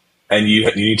 And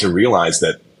you need to realize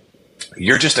that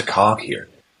you're just a cog here.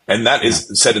 And that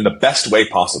is said in the best way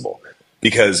possible.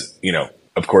 Because,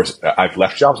 of course, I've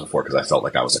left jobs before because I felt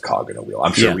like I was a cog in a wheel.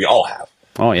 I'm sure we all have.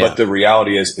 Oh, yeah. But the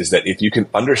reality is that if you can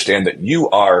understand that you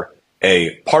are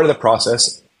a part of the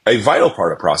process, a vital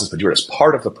part of the process, but you're just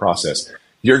part of the process,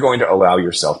 you're going to allow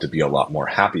yourself to be a lot more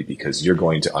happy because you're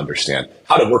going to understand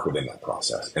how to work within that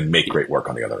process and make great work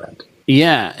on the other end.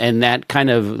 Yeah, and that kind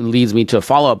of leads me to a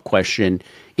follow-up question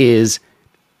is,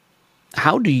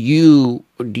 how do you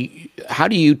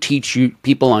teach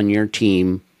people on your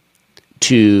team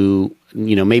to,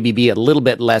 maybe be a little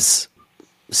bit less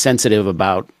sensitive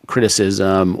about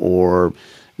criticism, or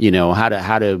how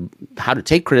to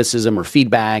take criticism or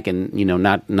feedback, and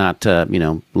not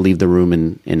leave the room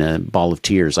in a ball of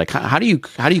tears? Like how do you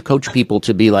coach people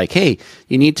to be like, hey,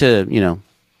 you need to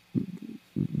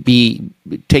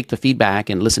take the feedback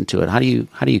and listen to it? How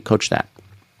do you coach that?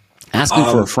 Asking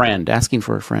for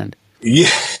a friend. Yeah.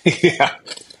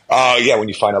 When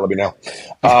you find out, let me know.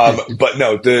 But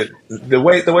no, the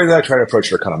way that I try to approach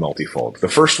it are kind of multifold. The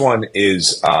first one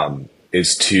is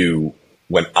to,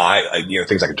 when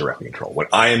things I can directly control. When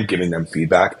I am giving them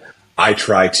feedback, I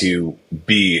try to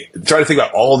think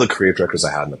about all the creative directors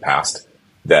I had in the past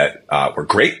that were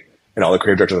great, and all the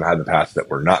creative directors I had in the past that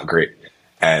were not great.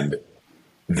 And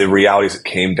the reality is it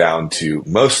came down to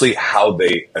mostly how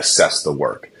they assess the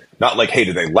work. Not like, hey,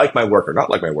 did they like my work or not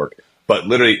like my work? But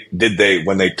literally,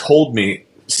 when they told me,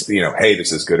 hey,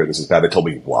 this is good or this is bad, they told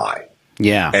me why.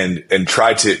 Yeah. And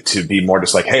try to be more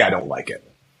just like, hey, I don't like it.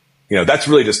 That's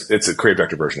really it's a creative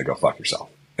director version of go fuck yourself.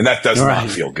 And that does not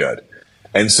feel good.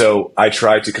 And so I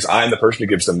try to, because I'm the person who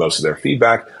gives them most of their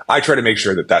feedback, I try to make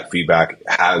sure that feedback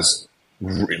has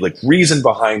reason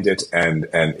behind it and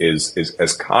is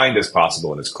as kind as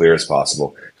possible and as clear as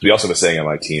possible. We also have a saying on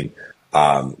my team,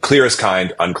 clear is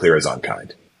kind, unclear is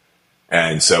unkind.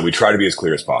 And so we try to be as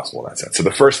clear as possible in that sense. So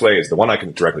the first way is the one I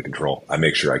can directly control. I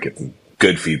make sure I get them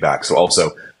good feedback. So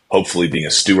also, hopefully being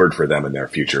a steward for them in their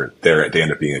future, they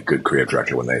end up being a good creative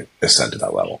director when they ascend to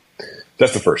that level.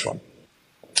 That's the first one.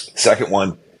 Second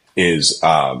one is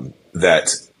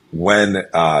that when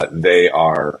they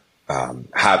are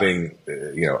having,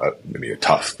 maybe a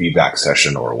tough feedback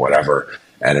session or whatever,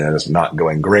 and it is not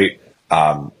going great,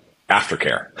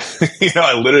 aftercare.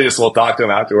 I literally just will talk to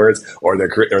them afterwards, or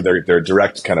their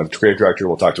direct kind of creative director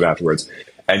will talk to them afterwards,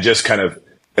 and just kind of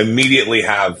immediately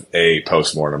have a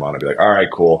postmortem on it. Be like, all right,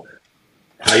 cool.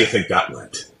 How do you think that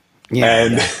went?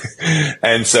 Yeah,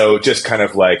 and so just kind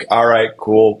of like, all right,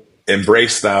 cool.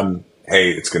 Embrace them.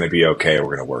 Hey, it's going to be okay.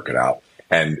 We're going to work it out.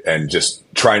 And just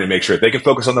trying to make sure they can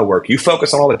focus on the work. You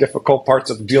focus on all the difficult parts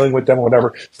of dealing with them or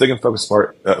whatever, so they can focus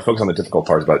on the difficult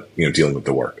parts about, dealing with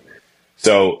the work.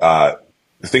 So,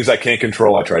 the things I can't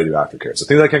control, I try to do aftercare. So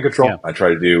things I can't control, I try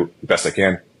to do the best I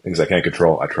can. Things I can't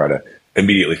control, I try to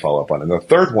immediately follow up on. And the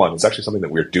third one is actually something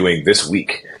that we're doing this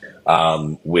week,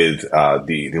 with,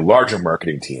 the larger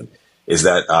marketing team, is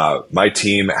that, my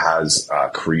team has,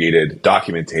 created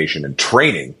documentation and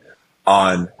training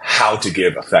on how to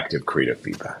give effective creative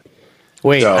feedback.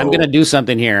 Wait, I'm going to do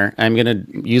something here. I'm going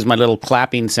to use my little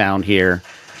clapping sound here.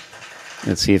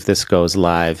 Let's see if this goes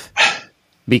live.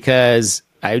 Because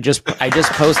I just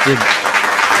posted.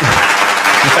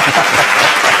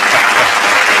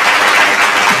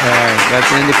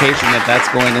 That's an indication that that's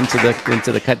going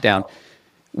into the cut down.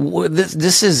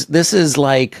 This is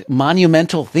like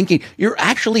monumental thinking. You're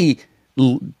actually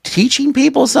teaching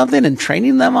people something and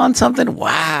training them on something.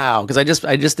 Wow! Because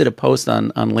I just did a post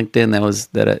on LinkedIn that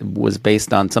was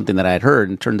based on something that I had heard,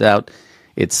 and it turned out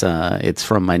it's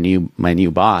from my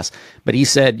new boss. But he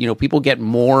said, people get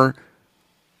more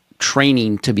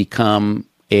training to become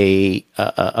a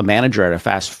manager at a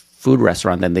fast food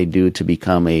restaurant than they do to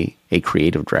become a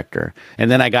creative director. And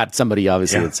then I got somebody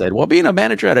obviously that said, well, being a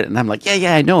manager at it, and I'm like,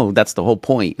 yeah, I know, that's the whole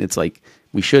point. It's like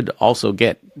we should also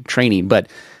get training, but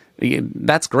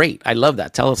that's great. I love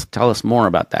that. Tell us more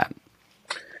about that.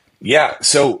 Yeah.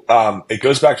 So it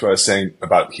goes back to what I was saying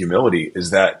about humility, is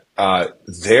that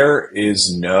there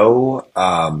is no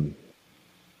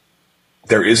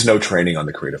training on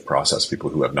the creative process, people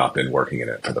who have not been working in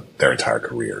it for their entire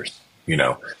careers.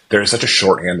 There's such a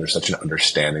shorthand, there's such an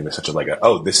understanding, there's such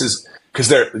this is,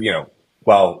 because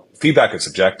while feedback is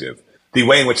subjective, the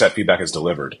way in which that feedback is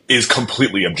delivered is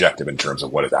completely objective in terms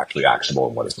of what is actually actionable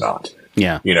and what is not.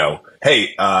 Yeah.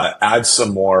 Hey, add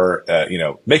some more,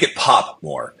 make it pop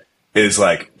more is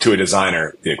like, to a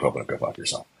designer, the equivalent of go fuck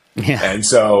yourself. Yeah. And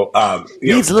so,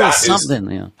 needs a little something.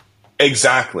 Yeah.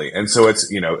 Exactly. And so it's,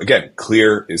 again,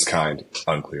 clear is kind,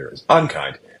 unclear is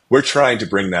unkind. We're trying to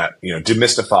bring that,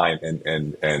 demystify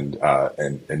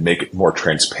and make it more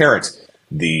transparent,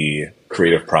 the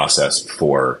creative process,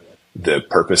 for the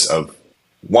purpose of,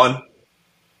 one,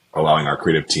 allowing our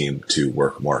creative team to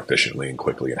work more efficiently and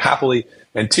quickly and happily,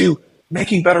 and two,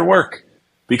 making better work.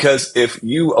 Because if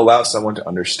you allow someone to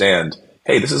understand,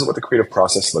 hey, this is what the creative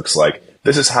process looks like,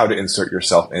 this is how to insert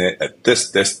yourself in it at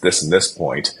this, and this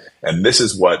point, and this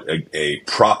is what a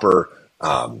proper,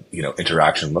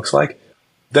 interaction looks like,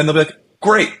 then they'll be like,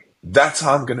 great, that's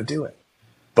how I'm going to do it.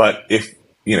 But if,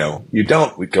 you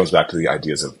don't, it goes back to the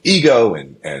ideas of ego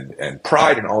and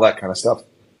pride and all that kind of stuff.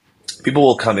 People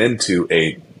will come into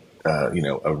a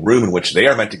room in which they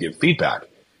are meant to give feedback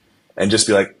and just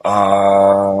be like,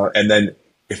 and then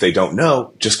if they don't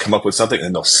know, just come up with something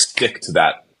and they'll stick to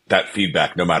that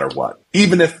feedback no matter what.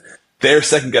 Even if they're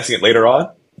second guessing it later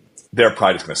on, their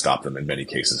pride is going to stop them in many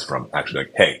cases from actually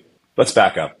like, hey, let's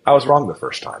back up. I was wrong the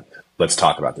first time. Let's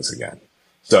talk about this again.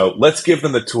 So let's give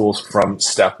them the tools from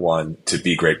step one to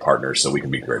be great partners, so we can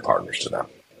be great partners to them.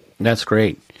 That's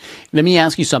great. Let me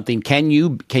ask you something. Can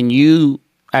you,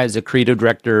 as a creative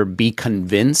director, be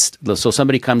convinced? So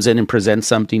somebody comes in and presents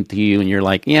something to you, and you're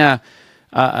like, "Yeah,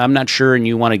 I'm not sure," and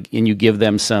you give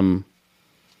them some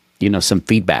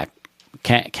feedback.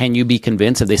 Can you be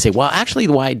convinced if they say, "Well, actually,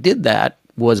 why I did that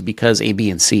was because A, B,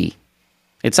 and C"?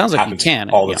 It sounds like you can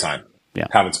all the time. Yeah,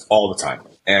 happens all the time,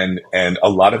 and a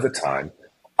lot of the time,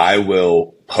 I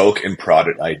will poke and prod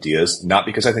at ideas, not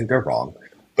because I think they're wrong,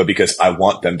 but because I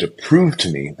want them to prove to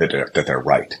me that they're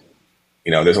right.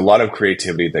 There's a lot of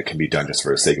creativity that can be done just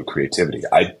for the sake of creativity.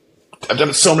 I've done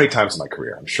it so many times in my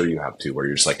career. I'm sure you have too, where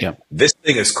you're just like, this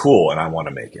thing is cool and I want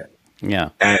to make it. Yeah.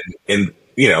 And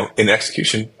in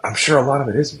execution, I'm sure a lot of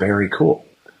it is very cool,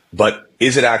 but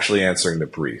is it actually answering the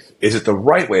brief? Is it the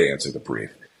right way to answer the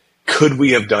brief? Could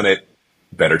we have done it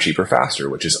better, cheaper, faster,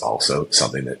 which is also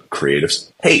something that creatives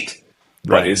hate,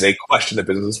 but is a question that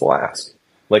businesses will ask.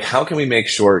 Like, how can we make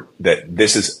sure that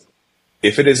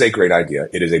if it is a great idea,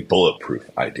 it is a bulletproof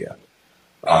idea?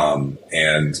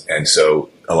 And so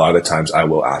a lot of the times I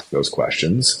will ask those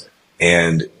questions,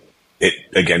 and it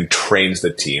again trains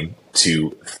the team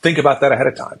to think about that ahead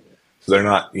of time. So they're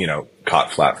not,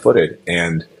 caught flat footed.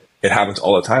 And it happens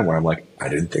all the time where I'm like, I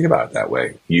didn't think about it that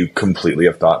way. You completely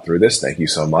have thought through this. Thank you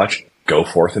so much. Go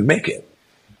forth and make it.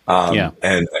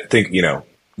 And I think,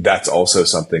 that's also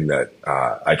something that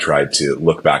I tried to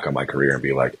look back on my career and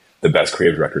be like, the best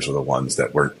creative directors are the ones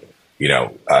that weren't,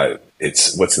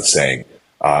 it's, what's the saying?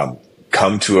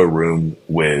 Come to a room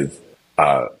with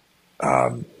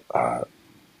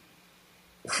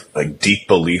like deep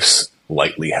beliefs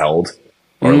lightly held,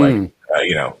 or and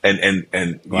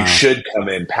you should come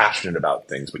in passionate about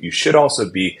things, but you should also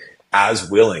be as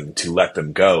willing to let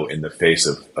them go in the face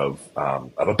of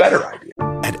a better idea.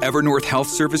 At Evernorth Health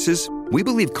Services, we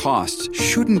believe costs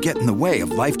shouldn't get in the way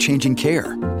of life-changing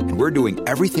care, and we're doing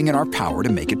everything in our power to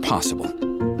make it possible.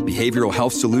 Behavioral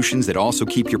health solutions that also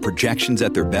keep your projections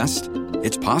at their best?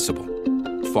 It's possible.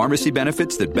 Pharmacy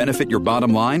benefits that benefit your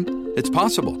bottom line? It's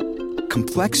possible.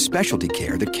 Complex specialty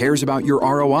care that cares about your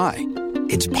ROI?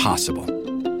 It's possible.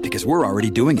 Because we're already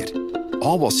doing it.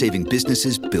 All while saving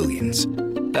businesses billions.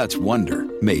 That's Wonder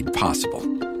made possible.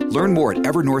 Learn more at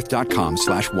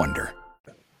evernorth.com/wonder.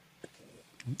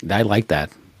 I like that.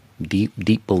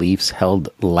 Deep beliefs held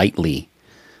lightly.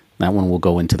 That one will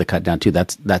go into the cut down too.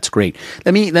 That's great.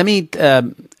 Let me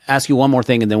ask you one more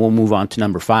thing, and then we'll move on to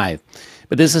number 5.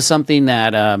 But this is something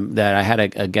that I had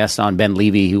a guest on, Ben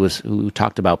Levy, who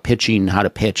talked about pitching, how to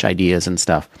pitch ideas and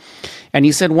stuff. And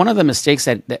he said one of the mistakes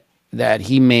that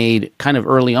he made kind of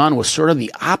early on was sort of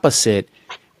the opposite,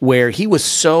 where he was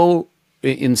so,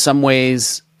 in some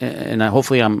ways, and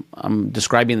hopefully I'm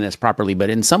describing this properly, but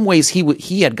in some ways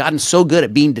he had gotten so good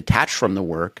at being detached from the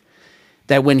work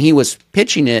that when he was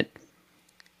pitching it,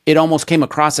 it almost came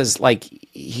across as like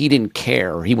he didn't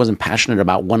care, or he wasn't passionate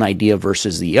about one idea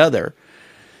versus the other.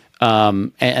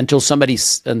 Until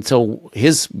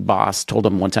his boss told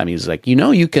him one time, he was like,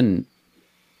 you can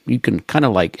kind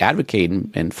of like advocate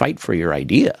and fight for your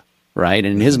idea, right?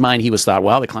 And in his mind, he was thought,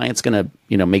 well, the client's going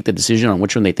to make the decision on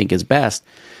which one they think is best.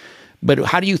 But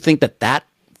how do you think that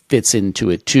fits into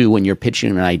it too when you're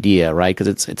pitching an idea, right? Because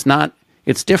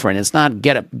it's different. It's not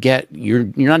you're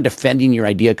not defending your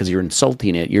idea because you're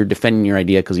insulting it. You're defending your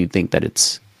idea because you think that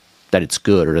it's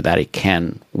good, or that it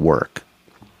can work.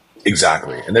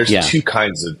 Exactly. And there's two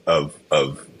kinds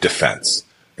of defense.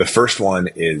 The first one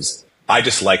is, I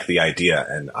just like the idea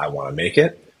and I want to make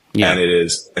it. Yeah.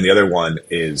 And the other one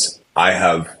is, I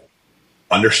have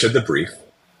understood the brief.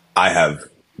 I have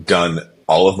done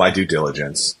all of my due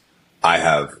diligence. I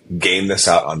have gamed this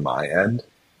out on my end.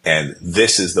 And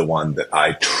this is the one that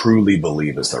I truly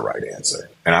believe is the right answer.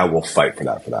 And I will fight for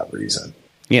that reason.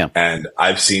 Yeah. And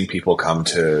I've seen people come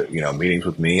to, meetings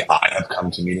with me. I have come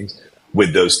to meetings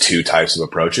with those two types of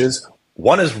approaches.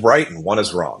 One is right and one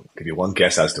is wrong. I'll give you one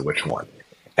guess as to which one.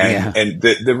 And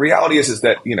the reality is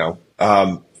that,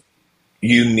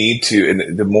 you need to,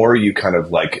 and the more you kind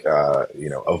of like,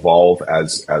 evolve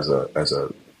as a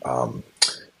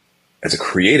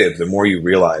creative, the more you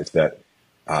realize that,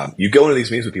 you go into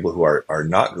these meetings with people who are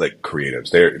not like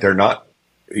creatives. They're not,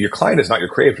 your client is not your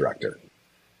creative director.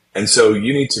 And so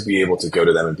you need to be able to go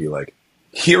to them and be like,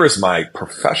 here is my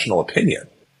professional opinion.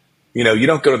 You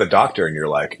don't go to the doctor and they're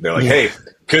like, hey,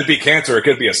 could be cancer, it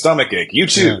could be a stomach ache. You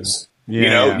choose.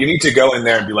 Yeah. You need to go in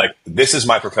there and be like, this is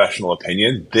my professional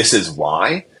opinion. This is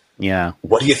why. Yeah.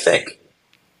 What do you think?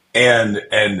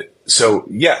 And so,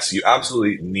 yes, you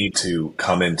absolutely need to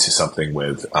come into something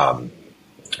with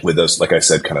those, like I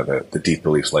said, kind of the deep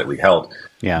beliefs lightly held.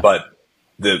 Yeah. But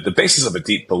the basis of a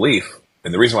deep belief,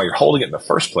 and the reason why you're holding it in the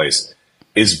first place,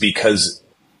 is because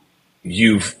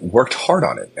you've worked hard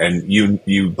on it and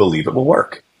you believe it will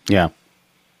work. Yeah.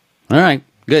 All right.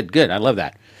 Good. I love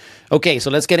that. Okay, so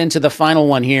let's get into the final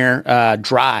one here.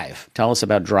 Drive. Tell us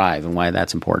about Drive and why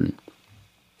that's important.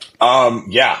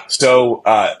 So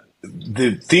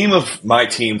the theme of my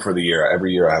team for the year,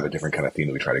 every year I have a different kind of theme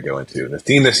that we try to go into. The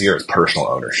theme this year is personal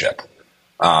ownership.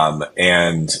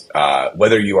 And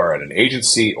whether you are at an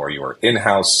agency or you are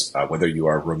in-house, whether you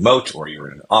are remote or you're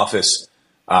in an office,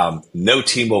 no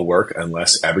team will work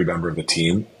unless every member of the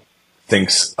team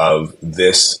thinks of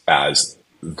this as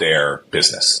their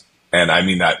business. And I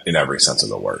mean that in every sense of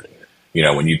the word.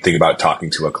 When you think about talking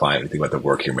to a client, you think about the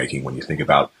work you're making, when you think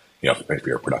about, if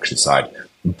you're a production side,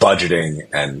 budgeting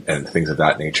and things of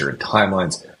that nature and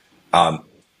timelines,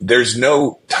 there's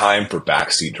no time for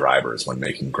backseat drivers when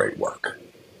making great work.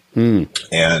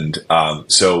 And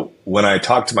so when I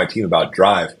talk to my team about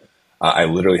Drive, I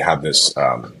literally have this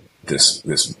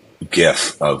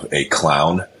GIF of a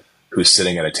clown who's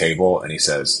sitting at a table and he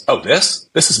says, "Oh, this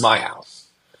is my house."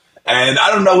 And I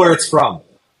don't know where it's from.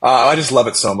 I just love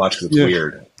it so much because it's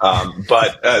weird.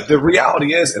 But the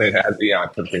reality is, and it has, I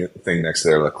put a thing next to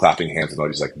there, the clapping hands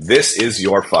emoji, like, this is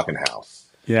your fucking house.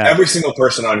 Yeah. Every single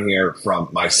person on here, from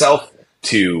myself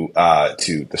to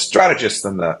the strategists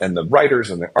and the writers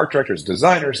and the art directors,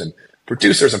 designers and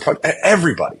producers and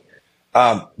everybody.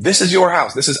 This is your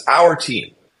house. This is our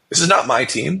team. This is not my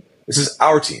team. This is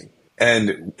our team.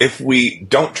 And if we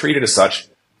don't treat it as such,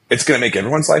 it's going to make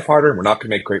everyone's life harder, and we're not going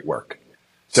to make great work.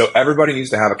 So everybody needs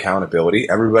to have accountability.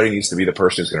 Everybody needs to be the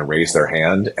person who's going to raise their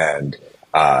hand and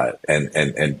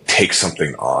take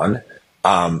something on,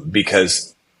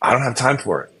 because I don't have time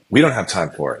for it. We don't have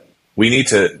time for it. We need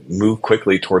to move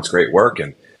quickly towards great work,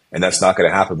 and that's not going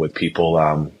to happen with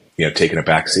people, taking a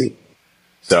back seat.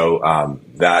 So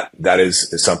that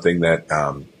is something that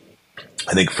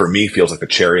I think for me feels like a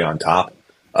cherry on top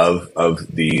of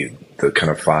the kind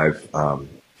of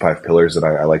five pillars that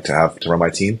I like to have to run my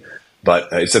team. But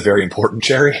it's a very important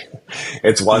cherry.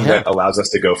 It's one that allows us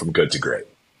to go from good to great.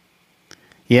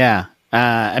 Yeah.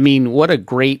 What a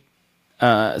great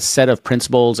set of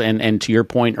principles. And to your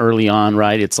point early on,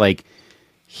 right? It's like,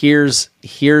 here's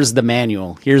the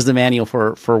manual. Here's the manual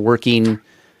for working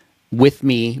with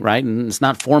me, right? And it's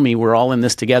not for me. We're all in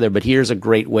this together. But here's a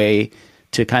great way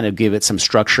to kind of give it some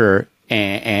structure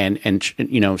and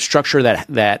structure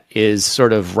that is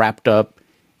sort of wrapped up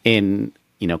in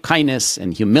kindness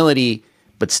and humility,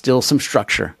 but still some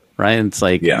structure, right? And it's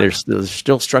like there's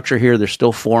still structure here. There's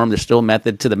still form. There's still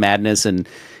method to the madness,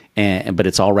 but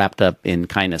it's all wrapped up in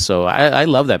kindness. So I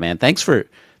love that, man. Thanks for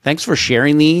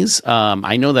sharing these.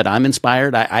 I know that I'm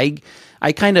inspired.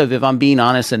 I kind of, if I'm being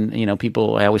honest, and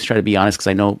I always try to be honest because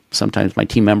I know sometimes my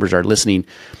team members are listening.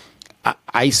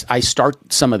 I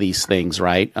start some of these things,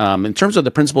 right? In terms of the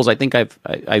principles, I think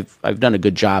I've done a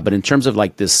good job. But in terms of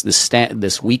like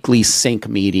this weekly sync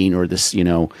meeting, or this,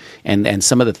 and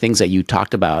some of the things that you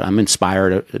talked about, I'm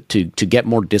inspired to get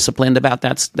more disciplined about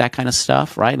that kind of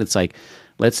stuff, right? It's like,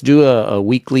 let's do a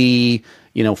weekly,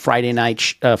 Friday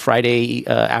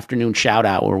afternoon shout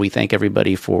out where we thank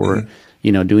everybody for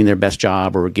doing their best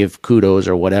job, or give kudos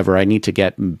or whatever. I need to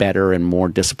get better and more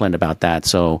disciplined about that.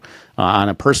 So on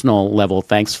a personal level,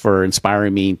 thanks for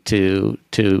inspiring me to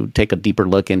take a deeper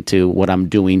look into what I'm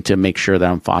doing to make sure that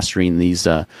I'm fostering these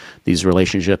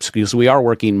relationships, because we are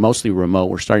working mostly remote.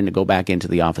 We're starting to go back into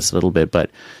the office a little bit, but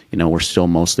we're still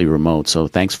mostly remote. So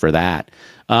thanks for that.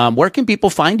 Where can people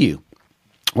find you?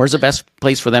 Where's the best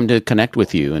place for them to connect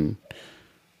with you? And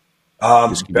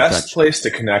best place to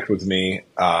connect with me.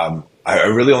 I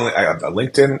have a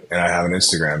LinkedIn and I have an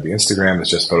Instagram. The Instagram is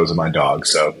just photos of my dog,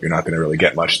 so you're not going to really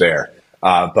get much there.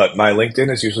 But my LinkedIn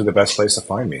is usually the best place to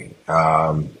find me.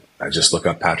 I just look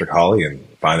up Patrick Hawley and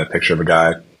find a picture of a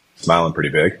guy smiling pretty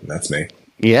big. And that's me.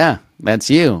 Yeah, that's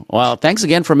you. Well, thanks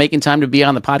again for making time to be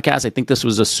on the podcast. I think this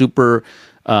was a super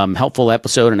helpful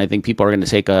episode, and I think people are going to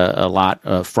take a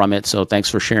lot from it. So thanks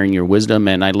for sharing your wisdom,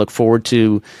 and I look forward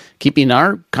to keeping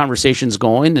our conversations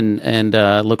going, and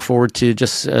look forward to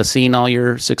just seeing all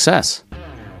your success.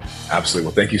 Absolutely.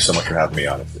 Well, thank you so much for having me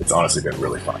on. It's honestly been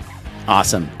really fun.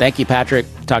 Awesome. Thank you, Patrick.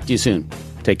 Talk to you soon.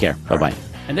 Take care. Bye-bye. Right.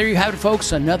 And there you have it,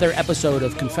 folks. Another episode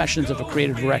of Confessions of a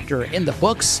Creative Director in the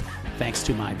books. Thanks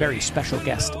to my very special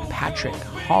guest, Patrick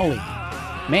Hawley.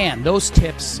 Man, those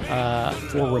tips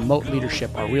for remote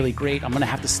leadership are really great. I'm going to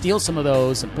have to steal some of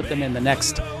those and put them in the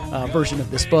next version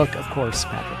of this book. Of course,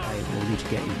 Patrick, I will need to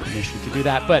get your permission to do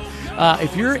that. But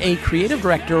if you're a creative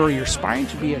director, or you're aspiring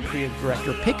to be a creative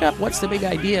director, pick up What's the Big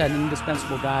Idea, an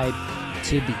indispensable guide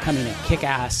to becoming a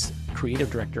kick-ass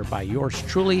creative director by yours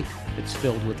truly. It's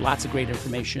filled with lots of great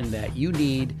information that you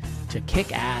need to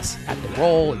kick ass at the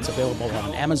role. It's available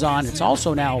on Amazon. It's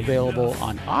also now available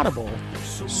on Audible,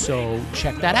 so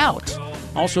check that out.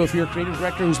 Also, if you're a creative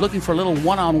director who's looking for a little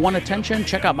one-on-one attention,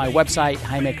 check out my website,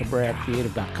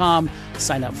 jaimecabrera.creative.com.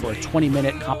 Sign up for a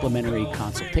 20-minute complimentary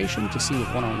consultation to see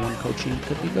if one-on-one coaching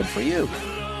could be good for you.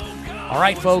 All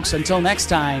right, folks, until next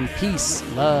time, peace,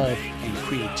 love, and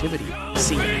creativity.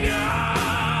 See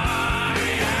you.